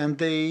 And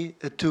they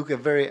took a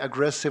very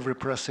aggressive,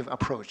 repressive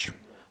approach.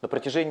 На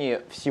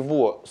протяжении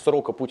всего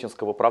срока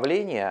путинского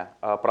правления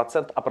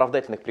процент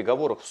оправдательных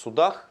приговоров в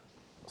судах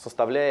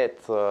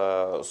составляет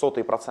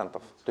сотые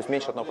процентов, то есть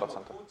меньше 1%.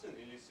 Путин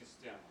или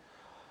система?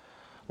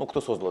 Ну, кто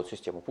создал эту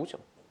систему? Путин.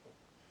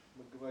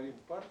 Мы говорим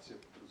партия,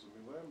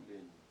 подразумеваем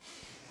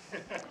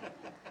Ленина.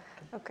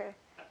 Okay,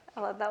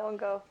 I'll let that one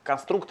go.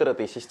 Конструктор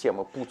этой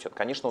системы Путин.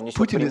 Конечно, он несет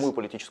Putin прямую is-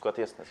 политическую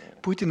ответственность за нее.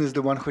 Putin is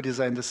the one who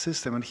designed the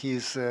system, and he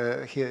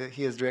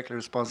is directly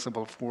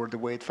responsible for the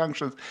way it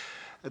functions,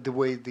 the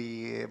way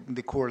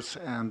the courts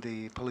and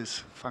the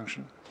police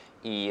function.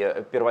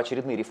 И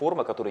первоочередные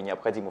реформы, которые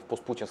необходимы в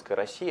постпутинской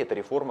России, это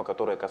реформы,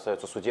 которые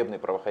касаются судебной и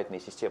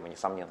правоохранительной системы,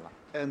 несомненно.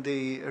 And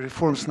the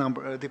reforms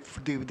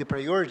the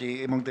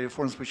priority among the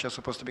reforms which are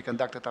supposed to be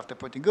conducted after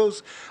Putin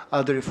goes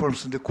are the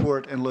reforms in the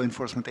court and law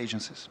enforcement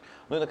agencies.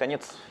 Ну и,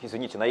 наконец,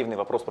 извините, наивный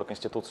вопрос про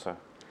Конституцию.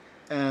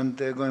 And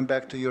going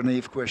back to your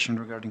naive question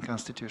regarding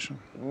Constitution.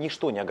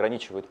 Ничто не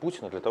ограничивает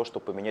Путина для того,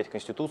 чтобы поменять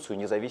Конституцию,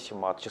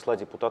 независимо от числа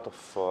депутатов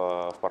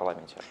в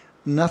парламенте.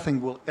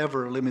 Nothing will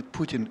ever limit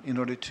Putin in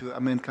order to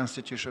amend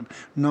Constitution,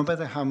 no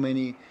matter how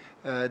many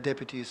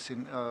deputies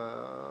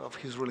of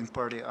his ruling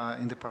party are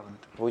in the parliament.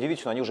 Вы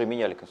удивитесь, но они уже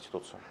меняли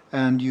Конституцию.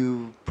 And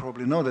you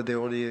probably know that they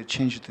already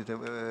changed it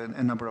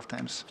a number of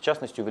times. В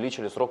частности,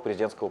 увеличили срок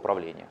президентского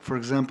правления. For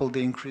example,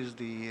 they increased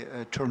the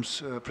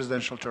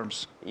presidential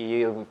terms.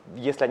 И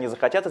если они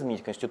захотят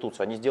изменить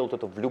Конституцию, они сделают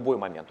это в любой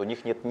момент. У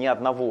них нет ни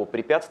одного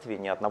препятствия,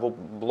 ни одного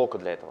блока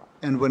для этого.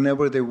 And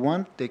whenever they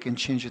want, they can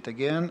change it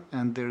again,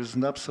 and there is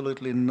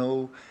absolutely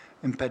no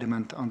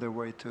impediment on their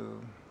way to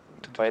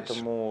do this.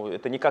 Поэтому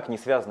это никак не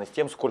связано с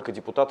тем, сколько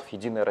депутатов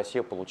 «Единая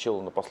Россия»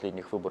 получила на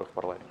последних выборах в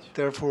парламенте.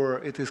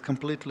 Therefore, it is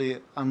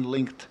completely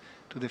unlinked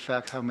to the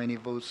fact how many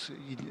votes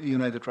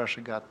United Russia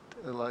got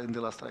in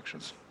the last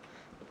elections.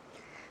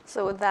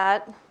 So with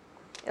that,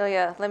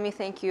 Ilya, let me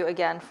thank you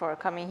again for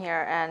coming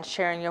here and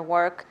sharing your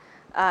work.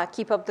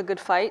 Keep up the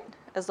good fight,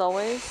 as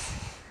always.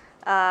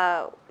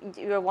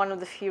 You're one of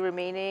the few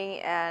remaining,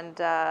 and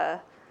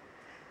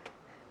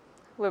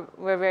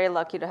we're very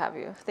lucky to have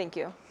you. Thank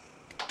you.